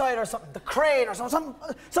the west side or something, the Crane or something,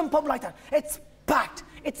 some pub like that. It's packed.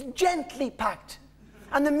 It's gently packed.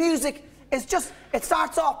 And the music is just, it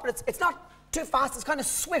starts off, but it's not too fast. It's kind of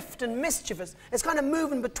swift and mischievous. It's kind of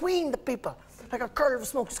moving between the people, like a curl of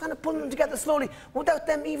smoke, just kind of pulling them together slowly without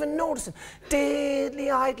them even noticing.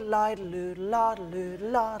 Diddly idle idle doodle idle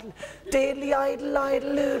doodle idle. Diddly idle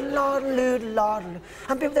idle doodle idle doodle idle.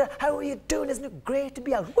 And people there, how are you doing? Isn't it great to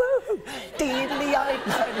be out? Woo! Diddly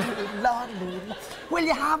idle idle doodle idle doodle. Will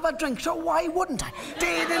you have a drink? Sure, why wouldn't I?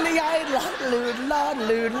 Diddly idle idle doodle idle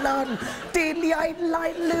doodle idle. Diddly idle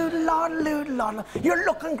idle doodle idle doodle idle. You're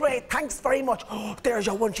looking great, thanks very much. Oh, there's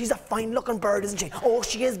your one. She's a fine looking bird, isn't she? Oh,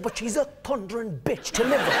 she is, but she's a thundering bitch to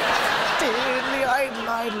live with. Diddly idle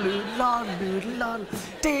idle doodle idle doodle idle.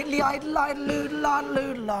 Diddly idle idle doodle idle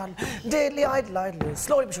doodle idle. Diddly idle idle.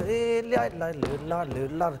 Slowly but surely. Diddly idle idle doodle idle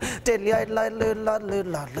doodle idle. Diddly idle idle doodle idle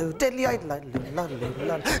doodle idle. Diddly idle idle doodle idle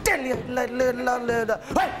doodle idle. Diddly idle idle doodle idle doodle idle.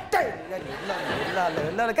 Hey, diddly idle doodle idle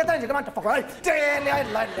doodle idle. Get down, you come on to fuck, right? Diddly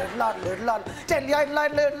idle idle doodle idle doodle idle. Diddly idle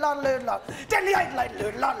idle doodle idle doodle idle. Diddly idle idle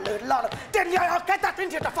doodle idle doodle idle. Diddly idle, get that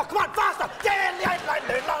into the fuck, come on, faster! Diddly idle idle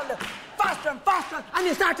doodle idle. Faster and faster, and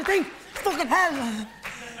you start to think, fucking hell,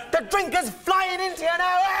 the drink is flying into you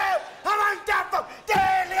now. Oh, come on, damn fuck!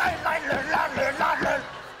 Diddly idle idle doodle idle doodle idle.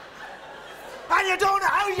 And you don't know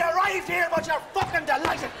how you arrived here, but you're fucking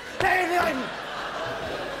delighted. Diddly idle.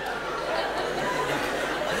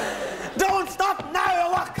 Don't stop now,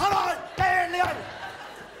 or what? Come on, diddly idle.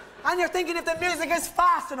 And you're thinking if the music is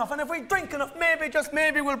fast enough and if we drink enough, maybe, just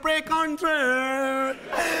maybe, we'll break on through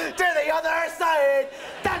to the other side.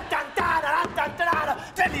 Dun, dun, dun, dun, dun,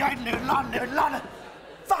 dun, dun, dun, dun.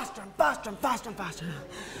 Faster and faster and faster and faster.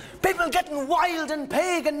 People getting wild and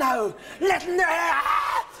pagan now, letting their hair,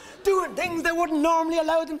 doing things they wouldn't normally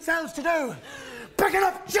allow themselves to do. Picking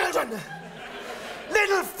up children.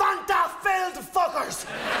 Little Fanta-filled fuckers.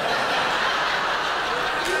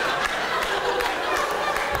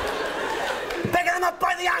 Picking them up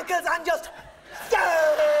by the ankles and just...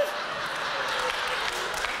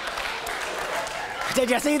 Did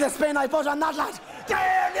you see the spin I put on that lad?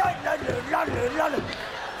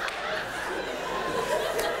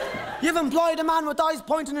 You've employed a man with eyes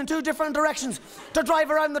pointing in two different directions to drive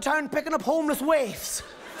around the town picking up homeless waifs,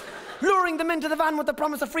 luring them into the van with the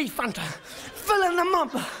promise of free Fanta, filling them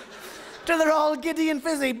up till they're all giddy and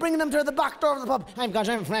fizzy, bringing them to the back door of the pub. I've got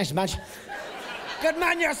information, badge. Good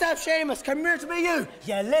man yourself, Seamus. Come here to me, you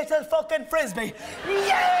little fucking frisbee.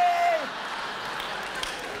 Yeah!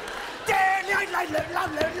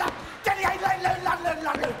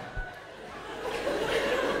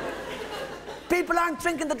 People aren't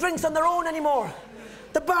drinking the drinks on their own anymore.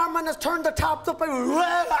 The barman has turned the taps up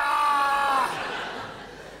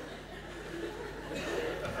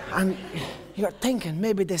and you're thinking,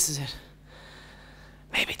 maybe this is it.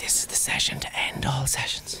 Maybe this is the session to end all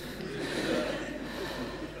sessions.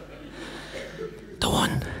 The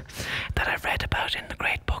one that I've read about in the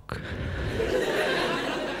great book.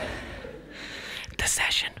 The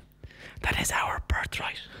session that is our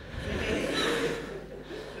birthright.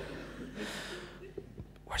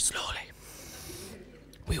 We're slowly.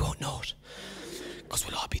 We won't know it, because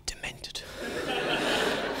we'll all be demented.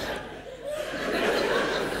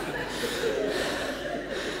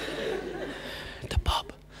 The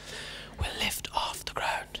pub will lift off the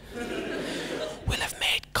ground. We'll have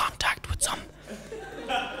made contact with some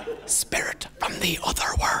spirit from the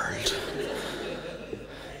other world.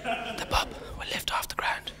 The pub will lift off the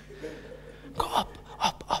ground. Go up,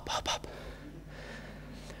 up, up, up, up.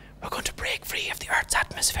 We're going to break free of the Earth's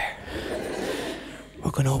atmosphere.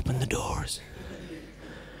 We're going to open the doors.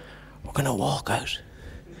 We're going to walk out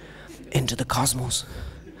into the cosmos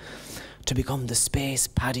to become the space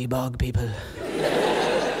paddy bog people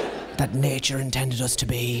that nature intended us to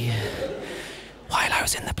be. While I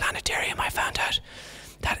was in the planetarium, I found out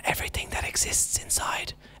that everything that exists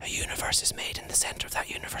inside a universe is made in the center of that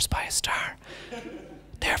universe by a star.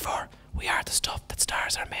 Therefore, we are the stuff that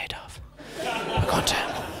stars are made of. We're going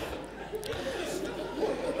to...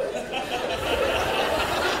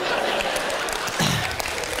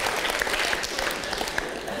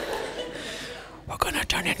 We're going to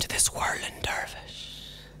turn into this whirling dervish.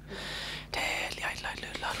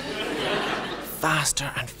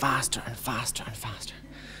 Faster and faster and faster and faster.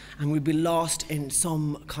 And we'd be lost in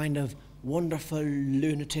some kind of wonderful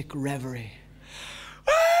lunatic reverie.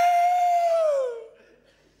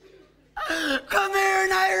 Come here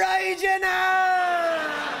and I ride you now!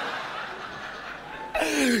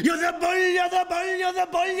 You're the bull, you're the bull, you're the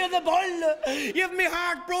bull, you're the bull. You've me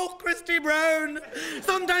heart broke, Christy Brown.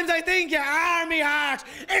 Sometimes I think you are me heart.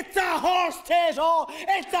 It's a horse, Tato.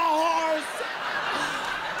 It's a horse.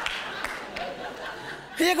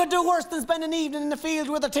 You could do worse than spend an evening in the field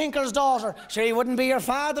with a tinker's daughter. Sure, he wouldn't be your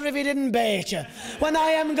father if he didn't bait you. When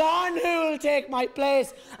I am gone, who'll take my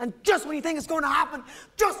place? And just when you think it's going to happen,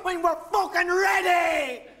 just when we're fucking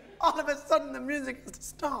ready, all of a sudden the music has to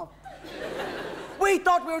stop. We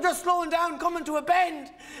thought we were just slowing down, coming to a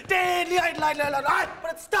bend. But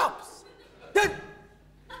it stops.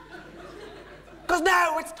 Because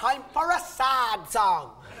now it's time for a sad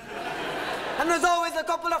song. And there's always a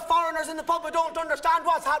couple of foreigners in the pub who don't understand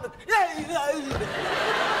what's happening.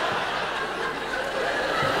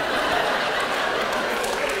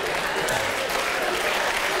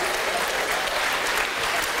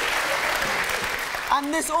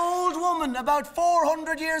 And this old woman, about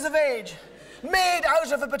 400 years of age, made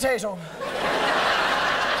out of a potato.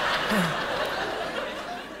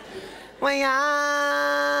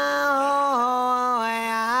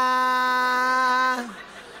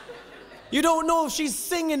 You don't know if she's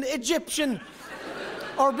singing Egyptian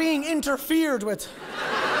or being interfered with.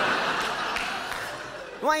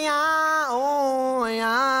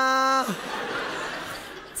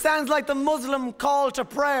 Sounds like the Muslim call to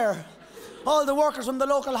prayer. All the workers from the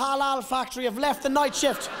local halal factory have left the night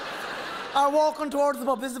shift, are walking towards the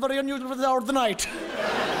pub. This is very unusual for the hour of the night.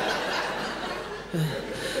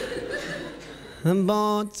 The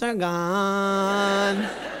boats are gone.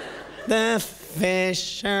 The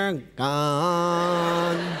fish are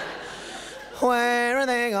gone. Where are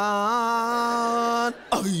they gone?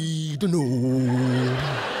 I don't know.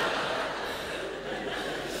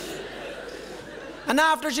 And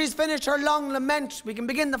after she's finished her long lament, we can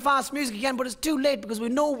begin the fast music again, but it's too late because we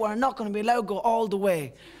know we're not going to be allowed to go all the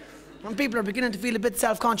way. And people are beginning to feel a bit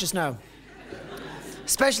self-conscious now.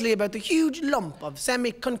 Especially about the huge lump of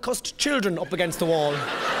semi-concussed children up against the wall.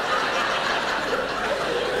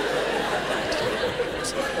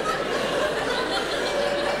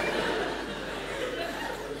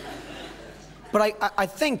 But I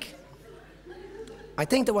think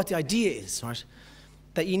that what the idea is, right,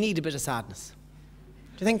 that you need a bit of sadness.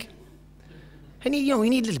 Do you think? You need a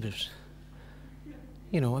little bit.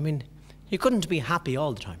 You know, I mean, you couldn't be happy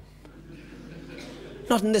all the time.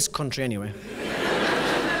 Not in this country, anyway.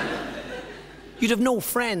 You'd have no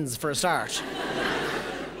friends, for a start.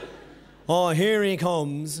 Oh, here he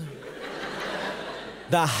comes.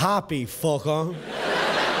 The happy fucker.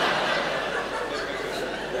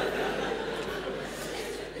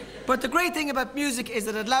 But the great thing about music is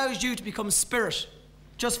that it allows you to become spirit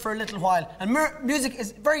just for a little while. And music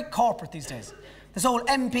is very corporate these days. This whole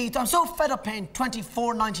MP, I'm so fed up paying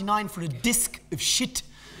 $24.99 for a disc of shit.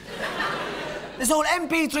 This whole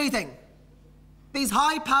MP3 thing. These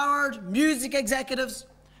high-powered music executives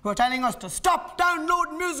who are telling us to stop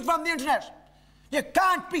downloading music from the internet. You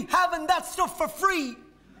can't be having that stuff for free.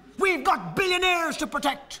 We've got billionaires to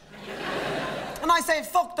protect. And I say,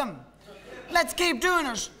 fuck them. Let's keep doing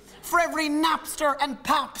it. For every Napster and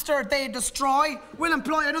Papster they destroy, we'll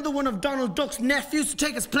employ another one of Donald Duck's nephews to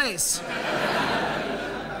take his place.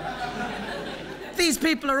 These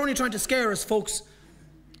people are only trying to scare us, folks.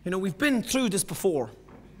 You know, we've been through this before.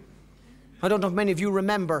 I don't know if many of you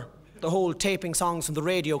remember the whole taping songs from the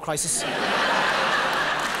radio crisis.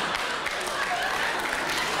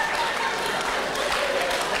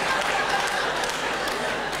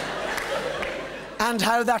 And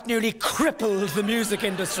how that nearly crippled the music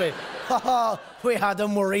industry. We had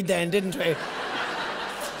them worried then, didn't we?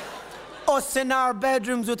 Us in our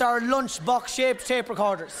bedrooms with our lunchbox-shaped tape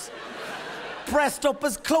recorders, pressed up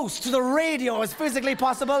as close to the radio as physically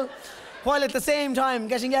possible, while at the same time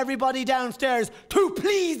getting everybody downstairs to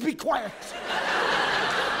please be quiet.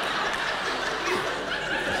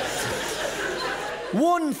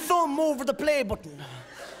 One thumb over the play button,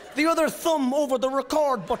 the other thumb over the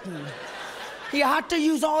record button. You had to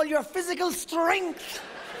use all your physical strength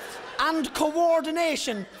and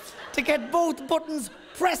coordination to get both buttons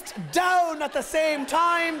pressed down at the same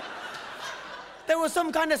time. There was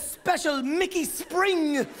some kind of special Mickey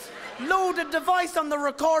Spring loaded device on the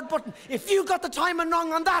record button. If you got the timing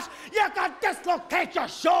wrong on that, you could dislocate your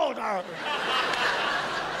shoulder.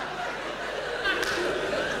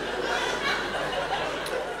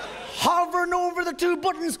 Hovering over the two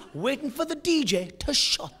buttons, waiting for the DJ to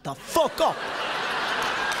shut the fuck up.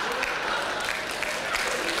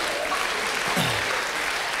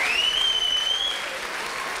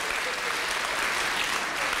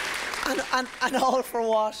 And all for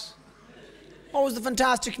what? What was the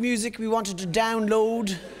fantastic music we wanted to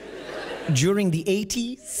download during the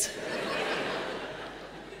 80s?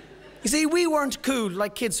 You see, we weren't cool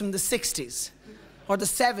like kids from the 60s or the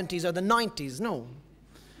 70s or the 90s, no.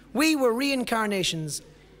 We were reincarnations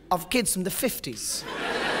of kids from the 50s.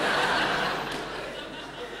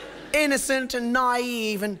 Innocent and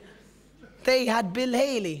naive, and they had Bill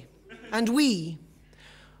Haley. And we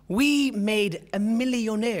made a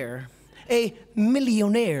millionaire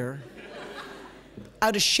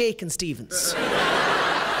out of Shakin' Stevens.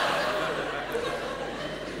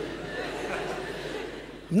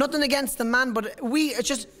 Nothing against the man, but we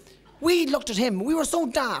looked at him. We were so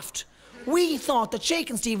daft. We thought that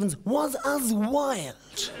Shakin' Stevens was as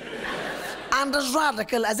wild and as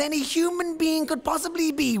radical as any human being could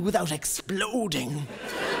possibly be without exploding.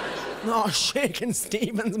 Oh, Shakin'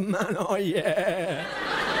 Stevens, man, oh yeah.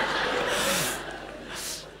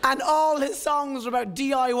 And all his songs were about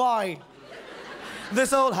DIY.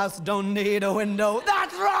 This old house don't need a window.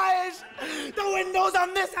 That's right! The windows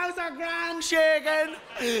on this house are grand, Shakin'.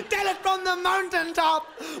 Tell it from the mountaintop.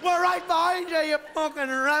 We're right behind you, you fucking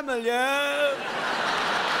rebel, yeah.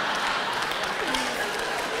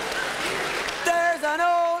 There's an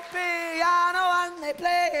old piano and they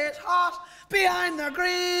play it hot behind the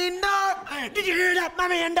green door. Did you hear that,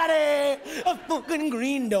 Mommy and Daddy? A fucking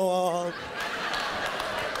green door.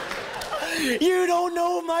 You don't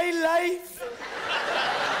know my life.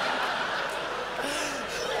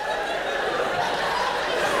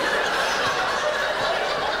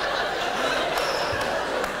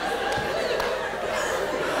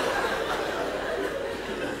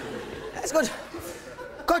 It's good.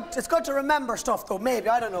 It's good to remember stuff, though. Maybe,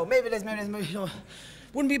 I don't know. Maybe it is, maybe. You know,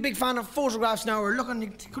 wouldn't be a big fan of photographs now. Or you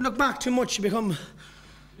could look back too much.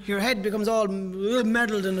 Your head becomes all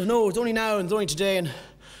meddled, and no, it's only now and it's only today.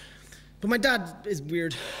 But my dad is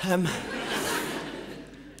weird.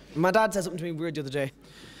 My dad said something to me weird the other day.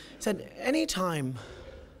 He said, any time,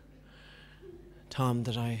 Tom,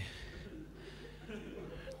 that I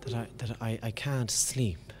can't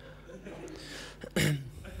sleep,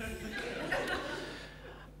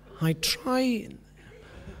 I try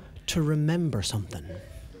to remember something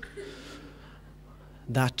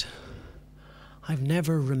that I've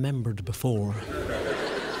never remembered before.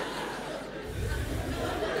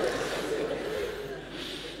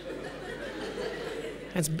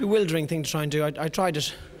 It's a bewildering thing to try and do. I tried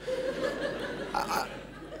it.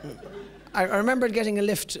 I remember getting a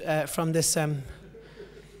lift from this... I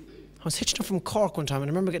was hitching up from Cork one time, and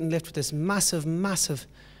I remember getting a lift with this massive,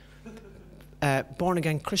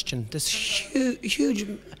 born-again Christian. This huge...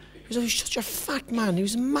 He was such a fat man. He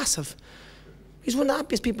was massive. He was one of the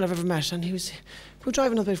happiest people I've ever met. And we were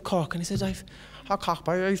driving up out of Cork, and he says, I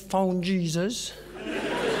found Jesus.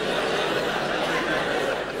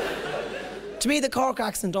 To me, the Cork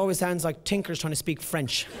accent always sounds like Tinker's trying to speak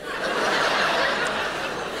French.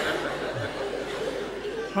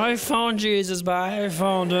 I found Jesus, but I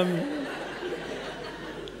found him.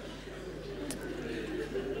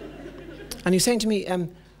 And he was saying to me,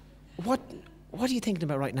 what are you thinking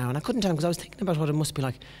about right now? And I couldn't tell him because I was thinking about what it must be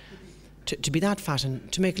like to be that fat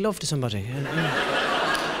and to make love to somebody.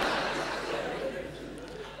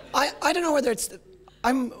 I don't know whether it's...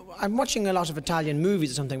 I'm watching a lot of Italian movies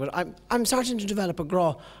or something, but I'm starting to develop a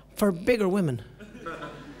graw for bigger women.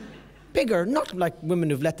 Bigger, not like women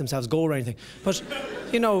who've let themselves go or anything, but,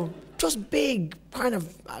 you know, just big, kind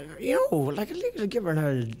of, you know, like a little giver and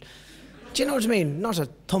a... Do you know what I mean? Not a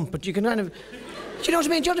thump, but you can kind of... Do you know what I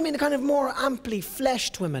mean? Do you know what I mean? The kind of more amply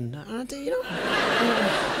fleshed women, aren't they, you know?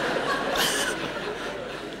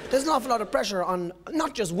 There's an awful lot of pressure on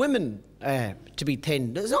not just women to be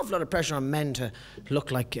thin. There's an awful lot of pressure on men to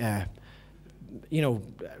look like, you know,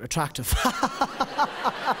 attractive.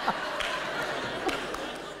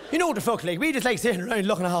 You know what the fuck, like, we just like sitting around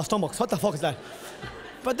looking at our stomachs. What the fuck is that?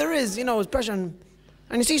 But there is, you know, it's pressure on...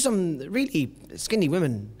 And you see some really skinny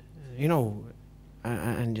women, you know,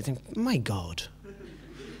 and you think, my God.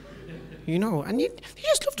 You know, and you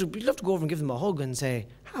just you'd love to go over and give them a hug and say,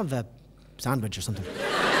 have a sandwich or something.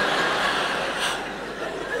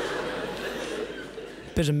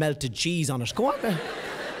 Bit of melted cheese on it. Go on,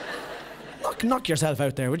 knock yourself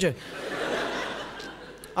out there, would you?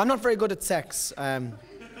 I'm not very good at sex.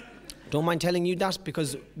 Don't mind telling you that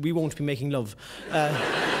because we won't be making love.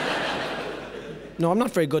 No, I'm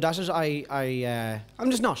not very good at it.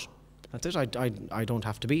 I'm just not. That's it. I don't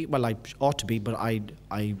have to be. Well, I ought to be, but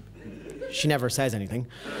she never says anything,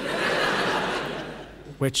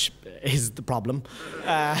 which is the problem.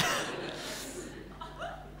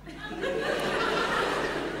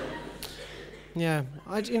 Yeah,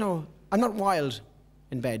 I'm not wild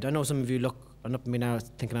in bed. I know some of you look up at me now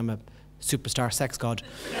thinking I'm a superstar sex god.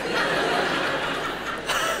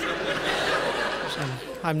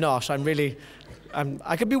 I'm not.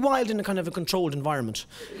 I could be wild in a kind of a controlled environment.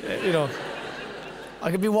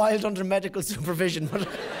 I could be wild under medical supervision, but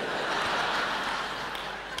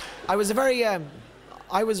I was a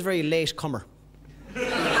very late comer.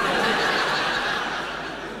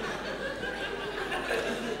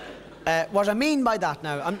 What I mean by that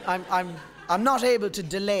now, I'm not able to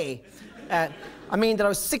delay. I mean that I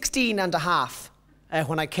was 16 and a half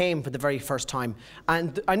when I came for the very first time,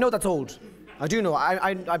 and I know that's old. I do know.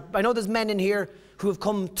 I know there's men in here who have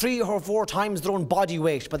come 3 or 4 times their own body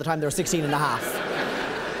weight by the time they're 16 and a half.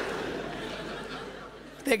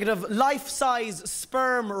 They could have life-size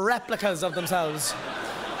sperm replicas of themselves.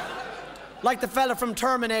 Like the fella from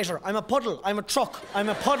Terminator. I'm a puddle, I'm a truck, I'm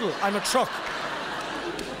a puddle, I'm a truck.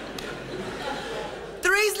 The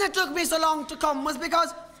reason it took me so long to come was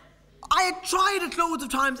because I had tried it loads of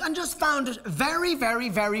times and just found it very, very,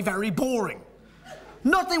 very, very boring.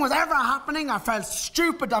 Nothing was ever happening. I felt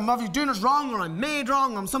stupid. I'm obviously doing it wrong, or I'm made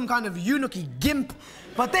wrong. I'm some kind of eunuchy gimp.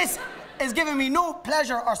 But this is giving me no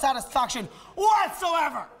pleasure or satisfaction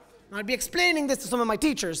whatsoever. And I'd be explaining this to some of my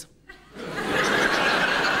teachers.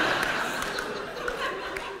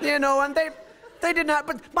 And they didn't have,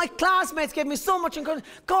 but my classmates gave me so much encouragement.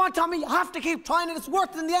 Go on, Tommy, you have to keep trying it. It's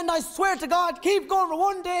worth it in the end, I swear to God. Keep going, for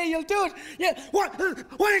one day you'll do it. Yeah, why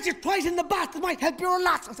don't you try it in the bath? It might help you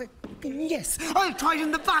relax. I say, yes, I'll try it in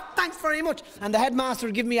the bath. Thanks very much. And the headmaster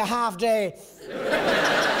would give me a half day.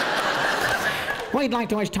 We'd like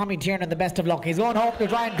to wish Tommy Tiernan the best of luck. He's going home to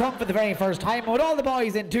try and come for the very first time. Would all the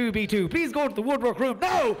boys in 2B2 please go to the woodwork room?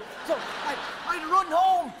 No! So I'd run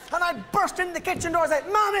home and I'd burst in the kitchen door and say,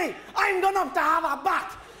 Mommy, I'm going up to have a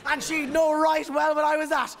bath. And she'd know right well what I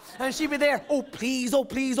was at. And she'd be there, oh please, oh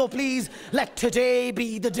please, oh please, let today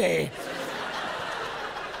be the day.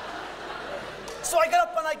 So I get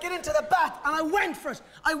up and I get into the bath and I went for it.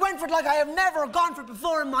 I went for it like I have never gone for it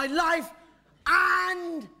before in my life.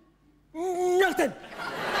 And nothing.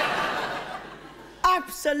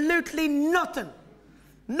 Absolutely nothing.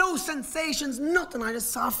 No sensations, nothing. I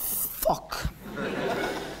just saw fuck.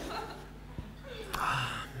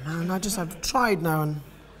 Man, I've tried now and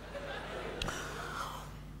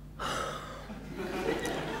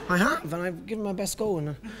I have, and I've given my best go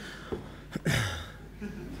and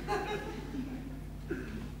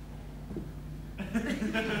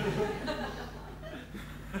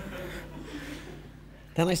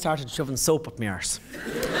then I started shoving soap up my arse.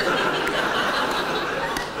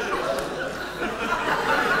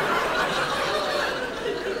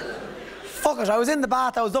 Fuck it, I was in the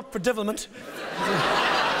bath, I was up for devilment.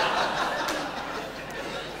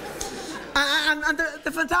 And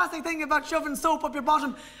the fantastic thing about shoving soap up your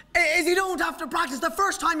bottom is you don't have to practice. The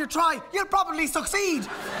first time you try, you'll probably succeed.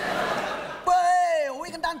 Well, we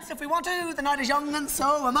can dance if we want to, the night is young and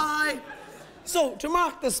so am I. So, to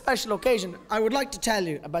mark this special occasion, I would like to tell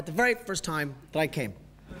you about the very first time that I came.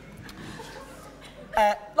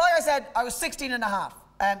 Like I said, I was 16 and a half.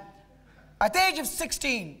 At the age of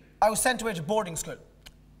 16, I was sent away to boarding school.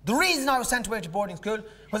 The reason I was sent away to boarding school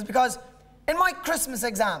was because in my Christmas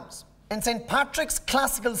exams in St. Patrick's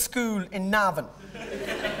Classical School in Navan,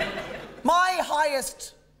 my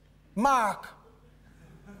highest mark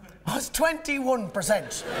was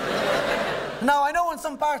 21%. Now, I know in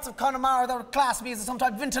some parts of Connemara they would class me as some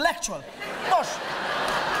type of intellectual, but...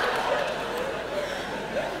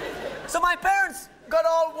 So my parents got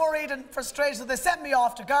all worried and frustrated, so they sent me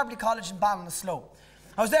off to Garbally College in Ballinasloe.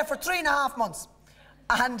 I was there for 3.5 months,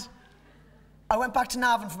 and I went back to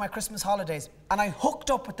Navan for my Christmas holidays, and I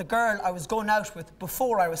hooked up with the girl I was going out with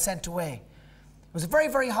before I was sent away. It was a very,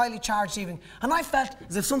 very highly charged evening, and I felt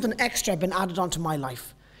as if something extra had been added onto my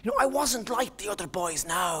life. You know, I wasn't like the other boys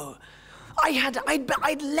now.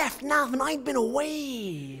 I'd left Navan, I'd been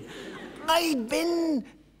away. I'd been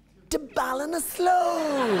to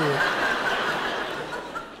Ballinasloe.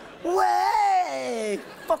 Way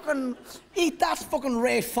fucking, eat that fucking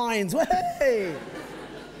Ray Fiennes. Hey!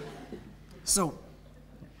 So,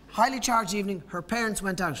 highly charged evening, her parents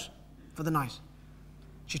went out for the night.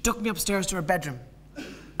 She took me upstairs to her bedroom,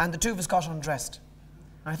 and the two of us got undressed.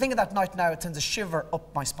 And I think of that night now, it sends a shiver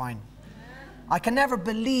up my spine. I can never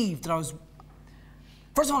believe that I was...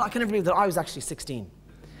 First of all, I can never believe that I was actually 16.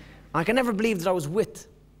 I can never believe that I was with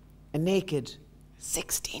a naked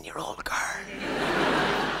 16-year-old girl.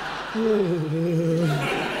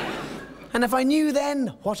 And if I knew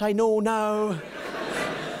then what I know now,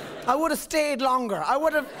 I would have stayed longer. I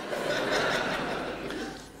would have...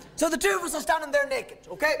 So the two of us are standing there naked,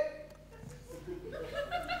 okay?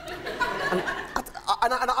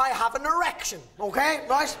 And I have an erection, okay,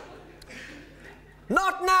 right?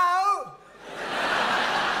 Not now!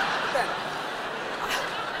 Then,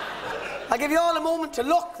 I'll give you all a moment to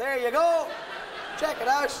look. There you go. Check it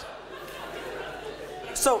out.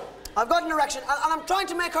 So, I've got an erection, and I'm trying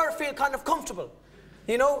to make her feel kind of comfortable.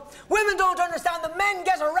 You know? Women don't understand that men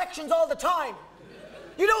get erections all the time.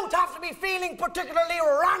 You don't have to be feeling particularly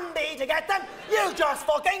randy to get them. You just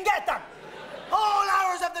fucking get them. All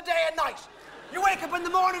hours of the day and night. You wake up in the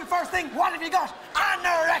morning, first thing, what have you got? An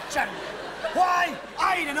erection. Why?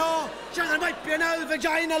 I don't know. Sure, there might be an old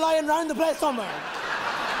vagina lying around the place somewhere.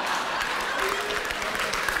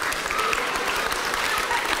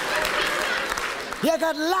 You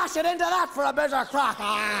could lash it into that for a bit of crack.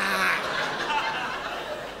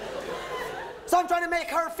 So I'm trying to make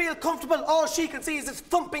her feel comfortable. All she can see is this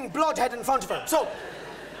thumping bloodhead in front of her. So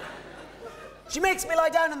she makes me lie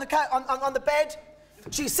down on the bed.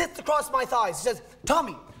 She sits across my thighs. She says,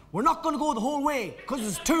 Tommy, we're not going to go the whole way because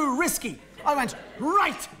it's too risky. I went,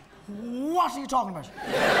 right. What are you talking about?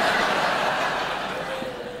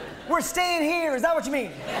 We're staying here. Is that what you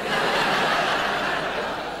mean?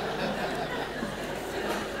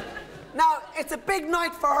 Now, it's a big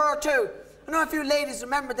night for her too. I don't know if you ladies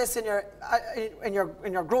remember this in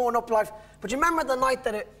your growing up life, but you remember the night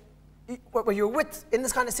that where you were with in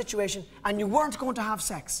this kind of situation and you weren't going to have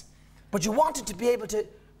sex, but you wanted to be able to,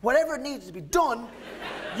 whatever needed to be done,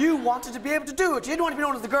 you wanted to be able to do it. You didn't want to be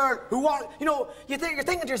known as the girl who wanted, you know, you're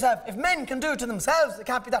thinking to yourself, if men can do it to themselves, it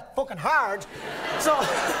can't be that fucking hard.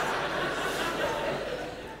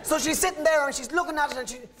 So she's sitting there and she's looking at it and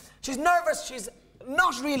she's nervous, she's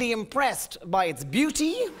not really impressed by its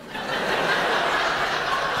beauty.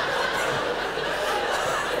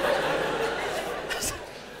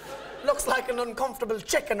 Looks like an uncomfortable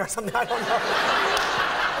chicken or something, I don't know.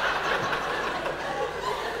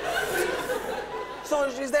 So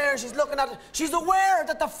she's there, she's looking at it. She's aware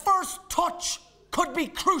that the first touch could be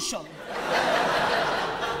crucial.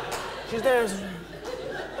 She's there.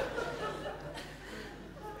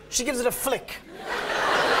 She gives it a flick.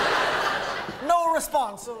 No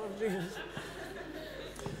response.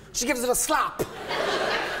 She gives it a slap.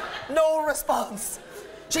 No response.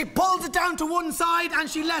 She pulls it down to one side and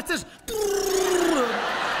she lets it...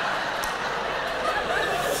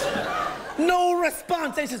 No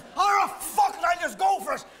response. And she says, oh, fuck it, I'll just go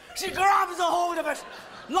for it. She grabs a hold of it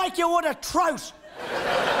like you would a trout.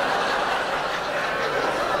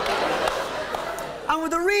 And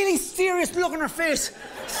with a really serious look on her face,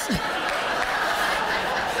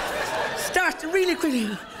 starts really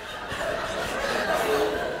quickly.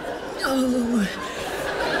 Oh.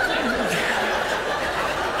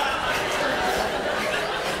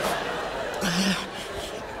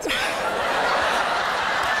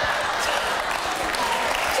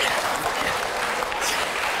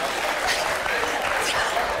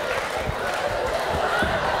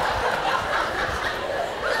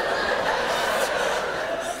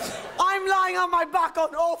 I'm lying on my back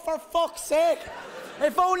going, oh, for fuck's sake.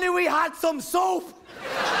 If only we had some soap.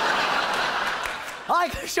 I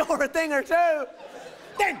could show her a thing or two.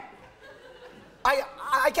 Then,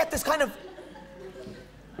 I get this kind of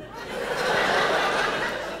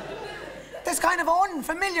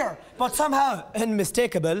unfamiliar, but somehow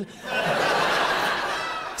unmistakable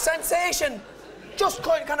sensation. Just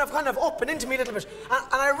kind of up and into me a little bit. And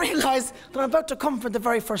I realise that I'm about to come for the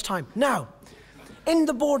very first time. Now, in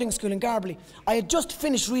the boarding school in Garbally, I had just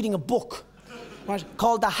finished reading a book, right,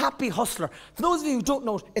 called The Happy Hustler. For those of you who don't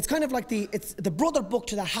know it, it's kind of like it's the brother book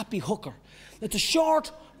to The Happy Hooker. It's a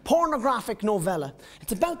short, pornographic novella.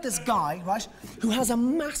 It's about this guy, right, who has a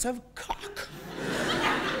massive cock.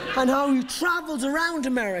 And how he travels around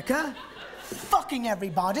America, fucking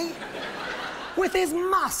everybody, with his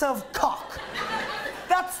massive cock.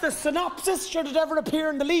 That's the synopsis, should it ever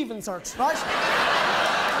appear in the Leave Insert, right?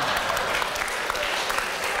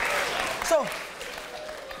 So,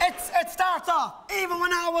 it starts off, even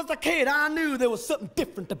when I was a kid, I knew there was something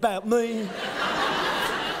different about me.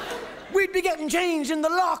 we'd be getting changed in the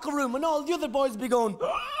locker room and all the other boys would be going,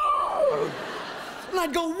 oh. And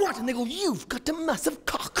I'd go, what? And they go, you've got a massive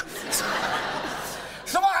cock.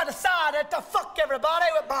 So I decided to fuck everybody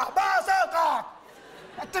with my massive cock.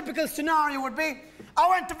 A typical scenario would be, I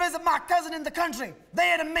went to visit my cousin in the country. They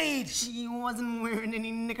had a maid. She wasn't wearing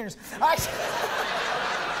any knickers.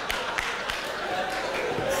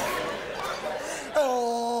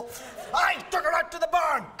 Oh, I took her out to the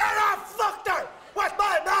barn and I fucked her with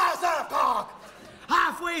my massive cock.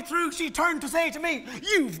 Halfway through, she turned to say to me,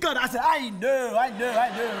 you've got it. I said, I know.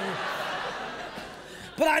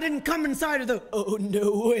 But I didn't come inside of the, oh,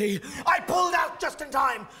 no way. I pulled out just in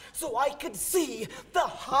time so I could see the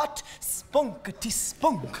hot spunkety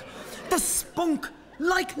spunk. The spunk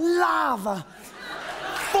like lava.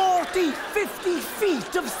 40, 50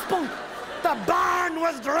 feet of spunk. The barn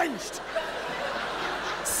was drenched.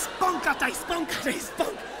 Spunkety, spunkety,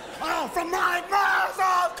 spunk. Oh, from my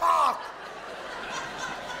massive cock.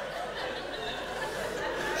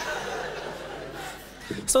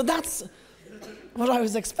 So that's what I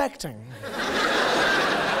was expecting.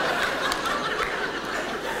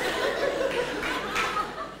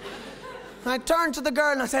 I turned to the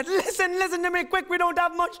girl and I said, listen to me quick, we don't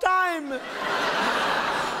have much time.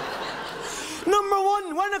 Number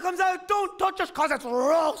one, when it comes out, don't touch it because it's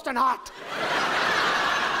roasting hot.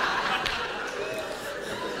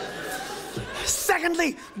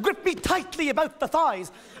 Secondly, grip me tightly about the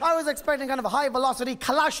thighs. I was expecting kind of a high-velocity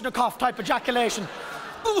Kalashnikov type ejaculation.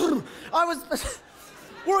 I was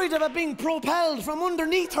worried about being propelled from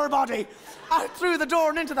underneath her body out through the door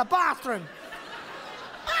and into the bathroom.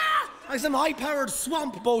 Like some high-powered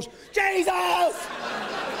swamp boat. Jesus!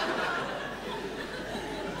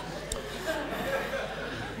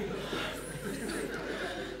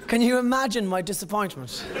 Can you imagine my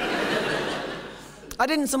disappointment? I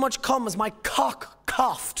didn't so much come as my cock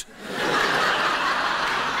coughed.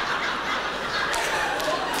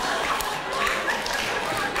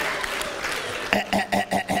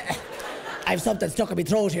 I've something stuck in my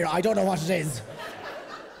throat here. I don't know what it is.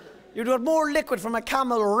 You'd want more liquid from a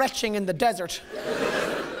camel retching in the desert.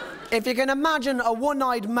 If you can imagine a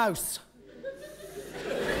one-eyed mouse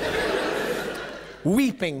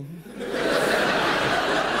weeping.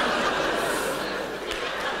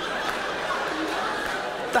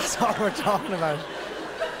 That's what we're talking about.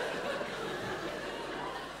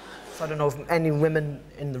 So I don't know if any women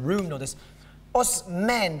in the room know this. Us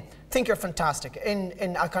men think you're fantastic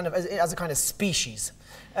in a kind of, as a kind of species.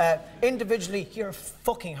 Individually, you're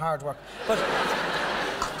fucking hard work. But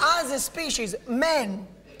as a species, men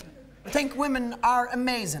think women are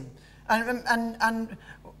amazing. And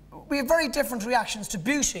we have very different reactions to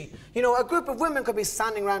beauty. You know, a group of women could be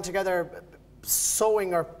standing around together,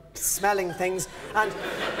 sewing or smelling things, and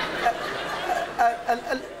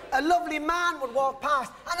a lovely man would walk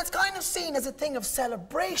past, and it's kind of seen as a thing of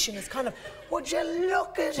celebration. It's kind of, would you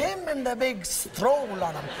look at him and the big stroll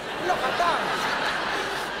on him? Look at that.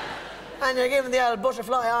 And you're giving the old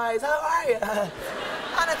butterfly eyes, how are you?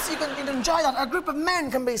 And it's, you can enjoy that. A group of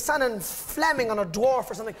men can be standing Fleming on a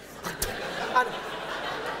dwarf or something.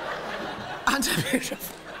 And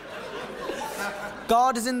beautiful.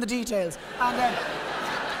 God is in the details.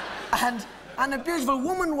 And a beautiful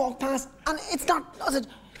woman walked past, and it's not,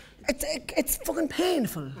 it's fucking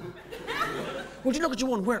painful. Would you look at your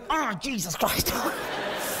one where, oh, Jesus Christ.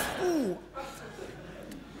 Ooh.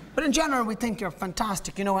 But in general, we think you're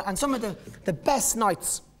fantastic, you know, and some of the best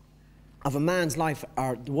nights of a man's life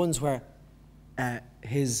are the ones where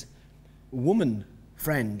his woman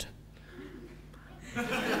friend,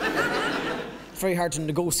 very hard to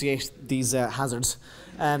negotiate these hazards.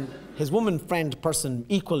 His woman friend person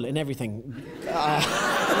equal in everything.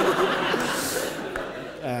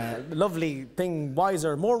 Lovely thing,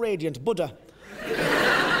 wiser, more radiant, Buddha.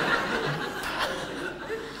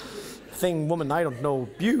 Thing, woman, I don't know,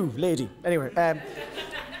 you, lady. Anyway,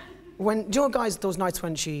 when, do you know, guys, those nights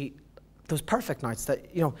when those perfect nights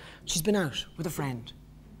that, you know, she's been out with a friend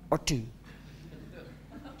or two.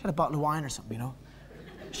 She had a bottle of wine or something, you know.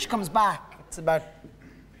 She comes back, it's about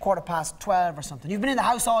 12:15 or something. You've been in the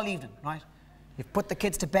house all evening, right? You've put the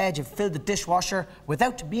kids to bed, you've filled the dishwasher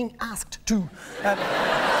without being asked to.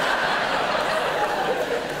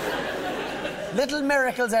 Little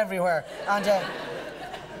miracles everywhere.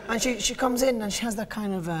 And she comes in and she has that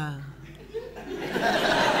kind of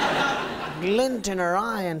glint in her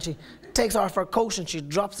eye, and she takes off her coat and she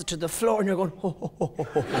drops it to the floor, and you're going, ho, ho, ho, ho,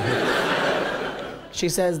 ho. She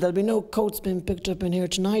says, there'll be no coats being picked up in here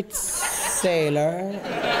tonight, sailor.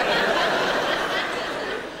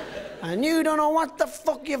 And you you don't know what the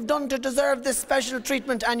fuck you've done to deserve this special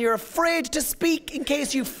treatment, and you're afraid to speak in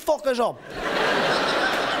case you fuck it up.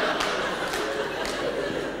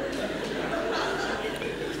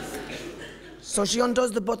 So she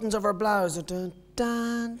undoes the buttons of her blouse. Dun,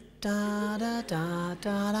 dun, da, da, da,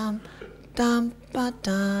 da, dum, dum, ba,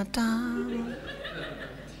 da, dum.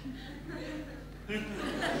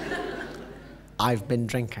 I've been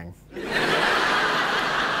drinking.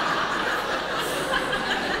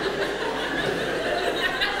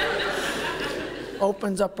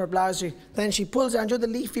 Opens up her blouse. Then she pulls out the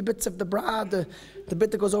leafy bits of the bra, the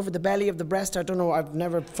bit that goes over the belly of the breast. I don't know. I've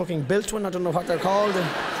never fucking built one. I don't know what they're called.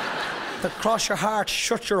 The cross your heart,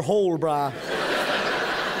 shut your hole bra.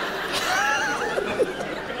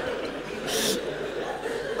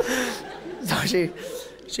 So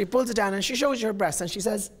she pulls it down and she shows you her breasts and she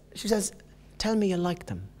says, tell me you like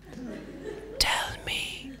them. Tell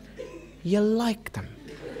me you like them.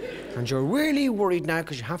 And you're really worried now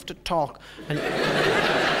because you have to talk. And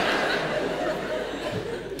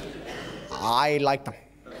I like them.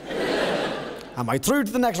 Am I through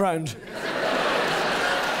to the next round?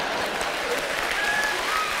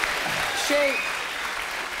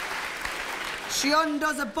 She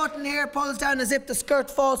undoes a button here, pulls down a zip, the skirt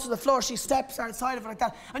falls to the floor, she steps outside of it like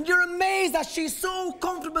that. And you're amazed that she's so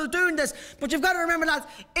comfortable doing this. But you've got to remember, lads,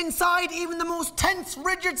 inside even the most tense,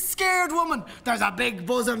 rigid, scared woman, there's a big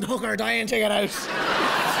bosomed hooker dying to get out.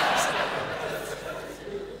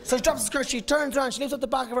 So she drops the skirt, she turns around, she lifts up the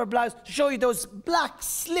back of her blouse to show you those black,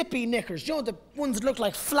 slippy knickers. You know, the ones that look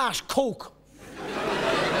like Flash Coke.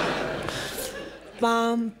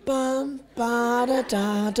 Bum bum ba da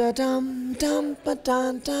da da dum dum ba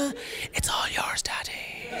da da. It's all yours,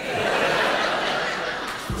 Daddy.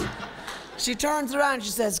 She turns around,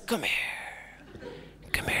 she says, "Come here.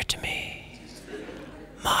 Come here to me.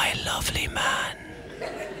 My lovely man.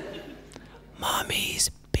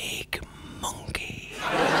 Mommy's big monkey."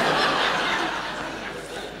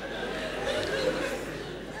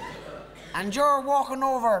 And you're walking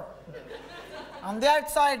over. On the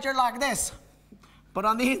outside, you're like this. But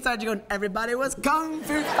on the inside, you're going, everybody was kung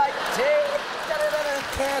fu fighting.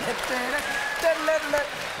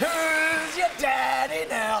 Who's your daddy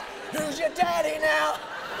now? Who's your daddy now?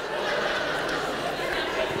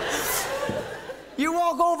 You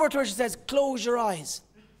walk over to her, she says, close your eyes.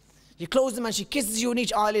 You close them and she kisses you on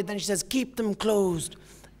each eyelid, then she says, keep them closed.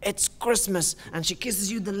 It's Christmas, and she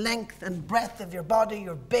kisses you the length and breadth of your body.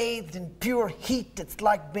 You're bathed in pure heat. It's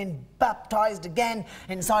like being baptized again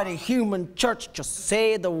inside a human church. Just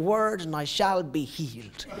say the word and I shall be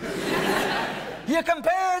healed. You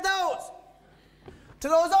compare those to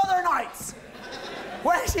those other nights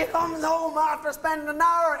when she comes home after spending an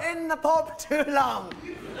hour in the pub too long.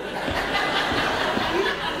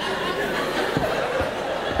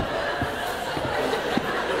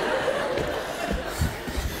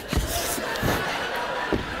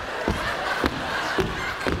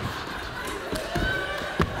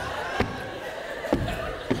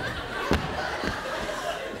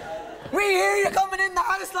 We hear you coming in the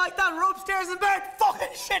house like that. We're upstairs in bed, fucking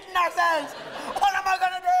shitting ourselves. What am I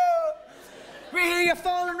gonna do? We hear you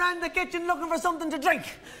falling around the kitchen looking for something to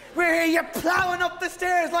drink. We hear you plowing up the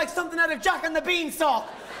stairs like something out of Jack and the Beanstalk.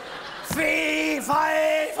 Fee,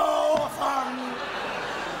 fi, fo, fum.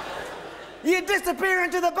 You disappear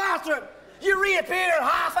into the bathroom. You reappear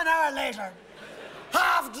half an hour later.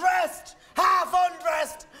 Half dressed, half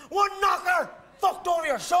undressed. One knocker, fucked over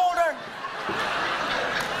your shoulder.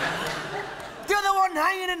 The other one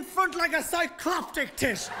hanging in front like a cycloptic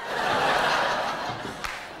tit.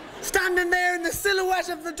 Standing there in the silhouette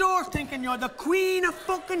of the door thinking you're the Queen of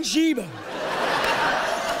fucking Sheba.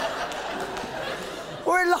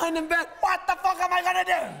 We're lying in bed, what the fuck am I gonna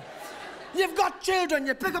do? You've got children,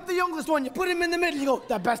 you pick up the youngest one, you put him in the middle, you go,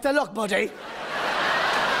 the best of luck, buddy.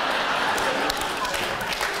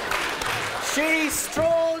 She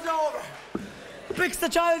strolls over, picks the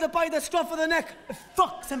child up by the scruff of the neck,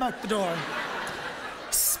 fucks him out the door.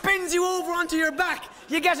 Spins you over onto your back.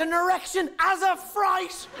 You get an erection as a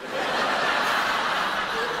fright.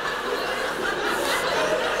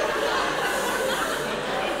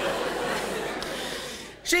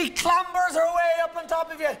 She clambers her way up on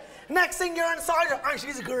top of you. Next thing you're inside her, and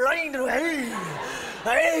she's grinding away.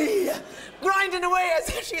 Hey, grinding away as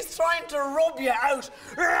if she's trying to rub you out.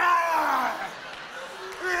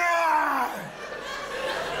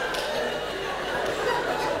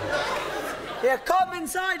 You come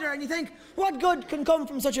inside her and you think, what good can come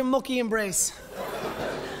from such a mucky embrace?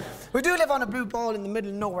 We do live on a blue ball in the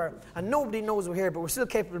middle of nowhere, and nobody knows we're here, but we're still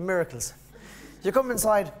capable of miracles. You come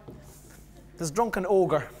inside, there's drunken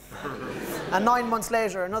ogre. And 9 months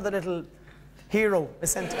later, another little hero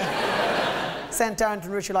is sent down to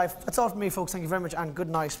enrich your life. That's all from me, folks. Thank you very much, and good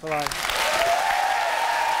night. Bye-bye.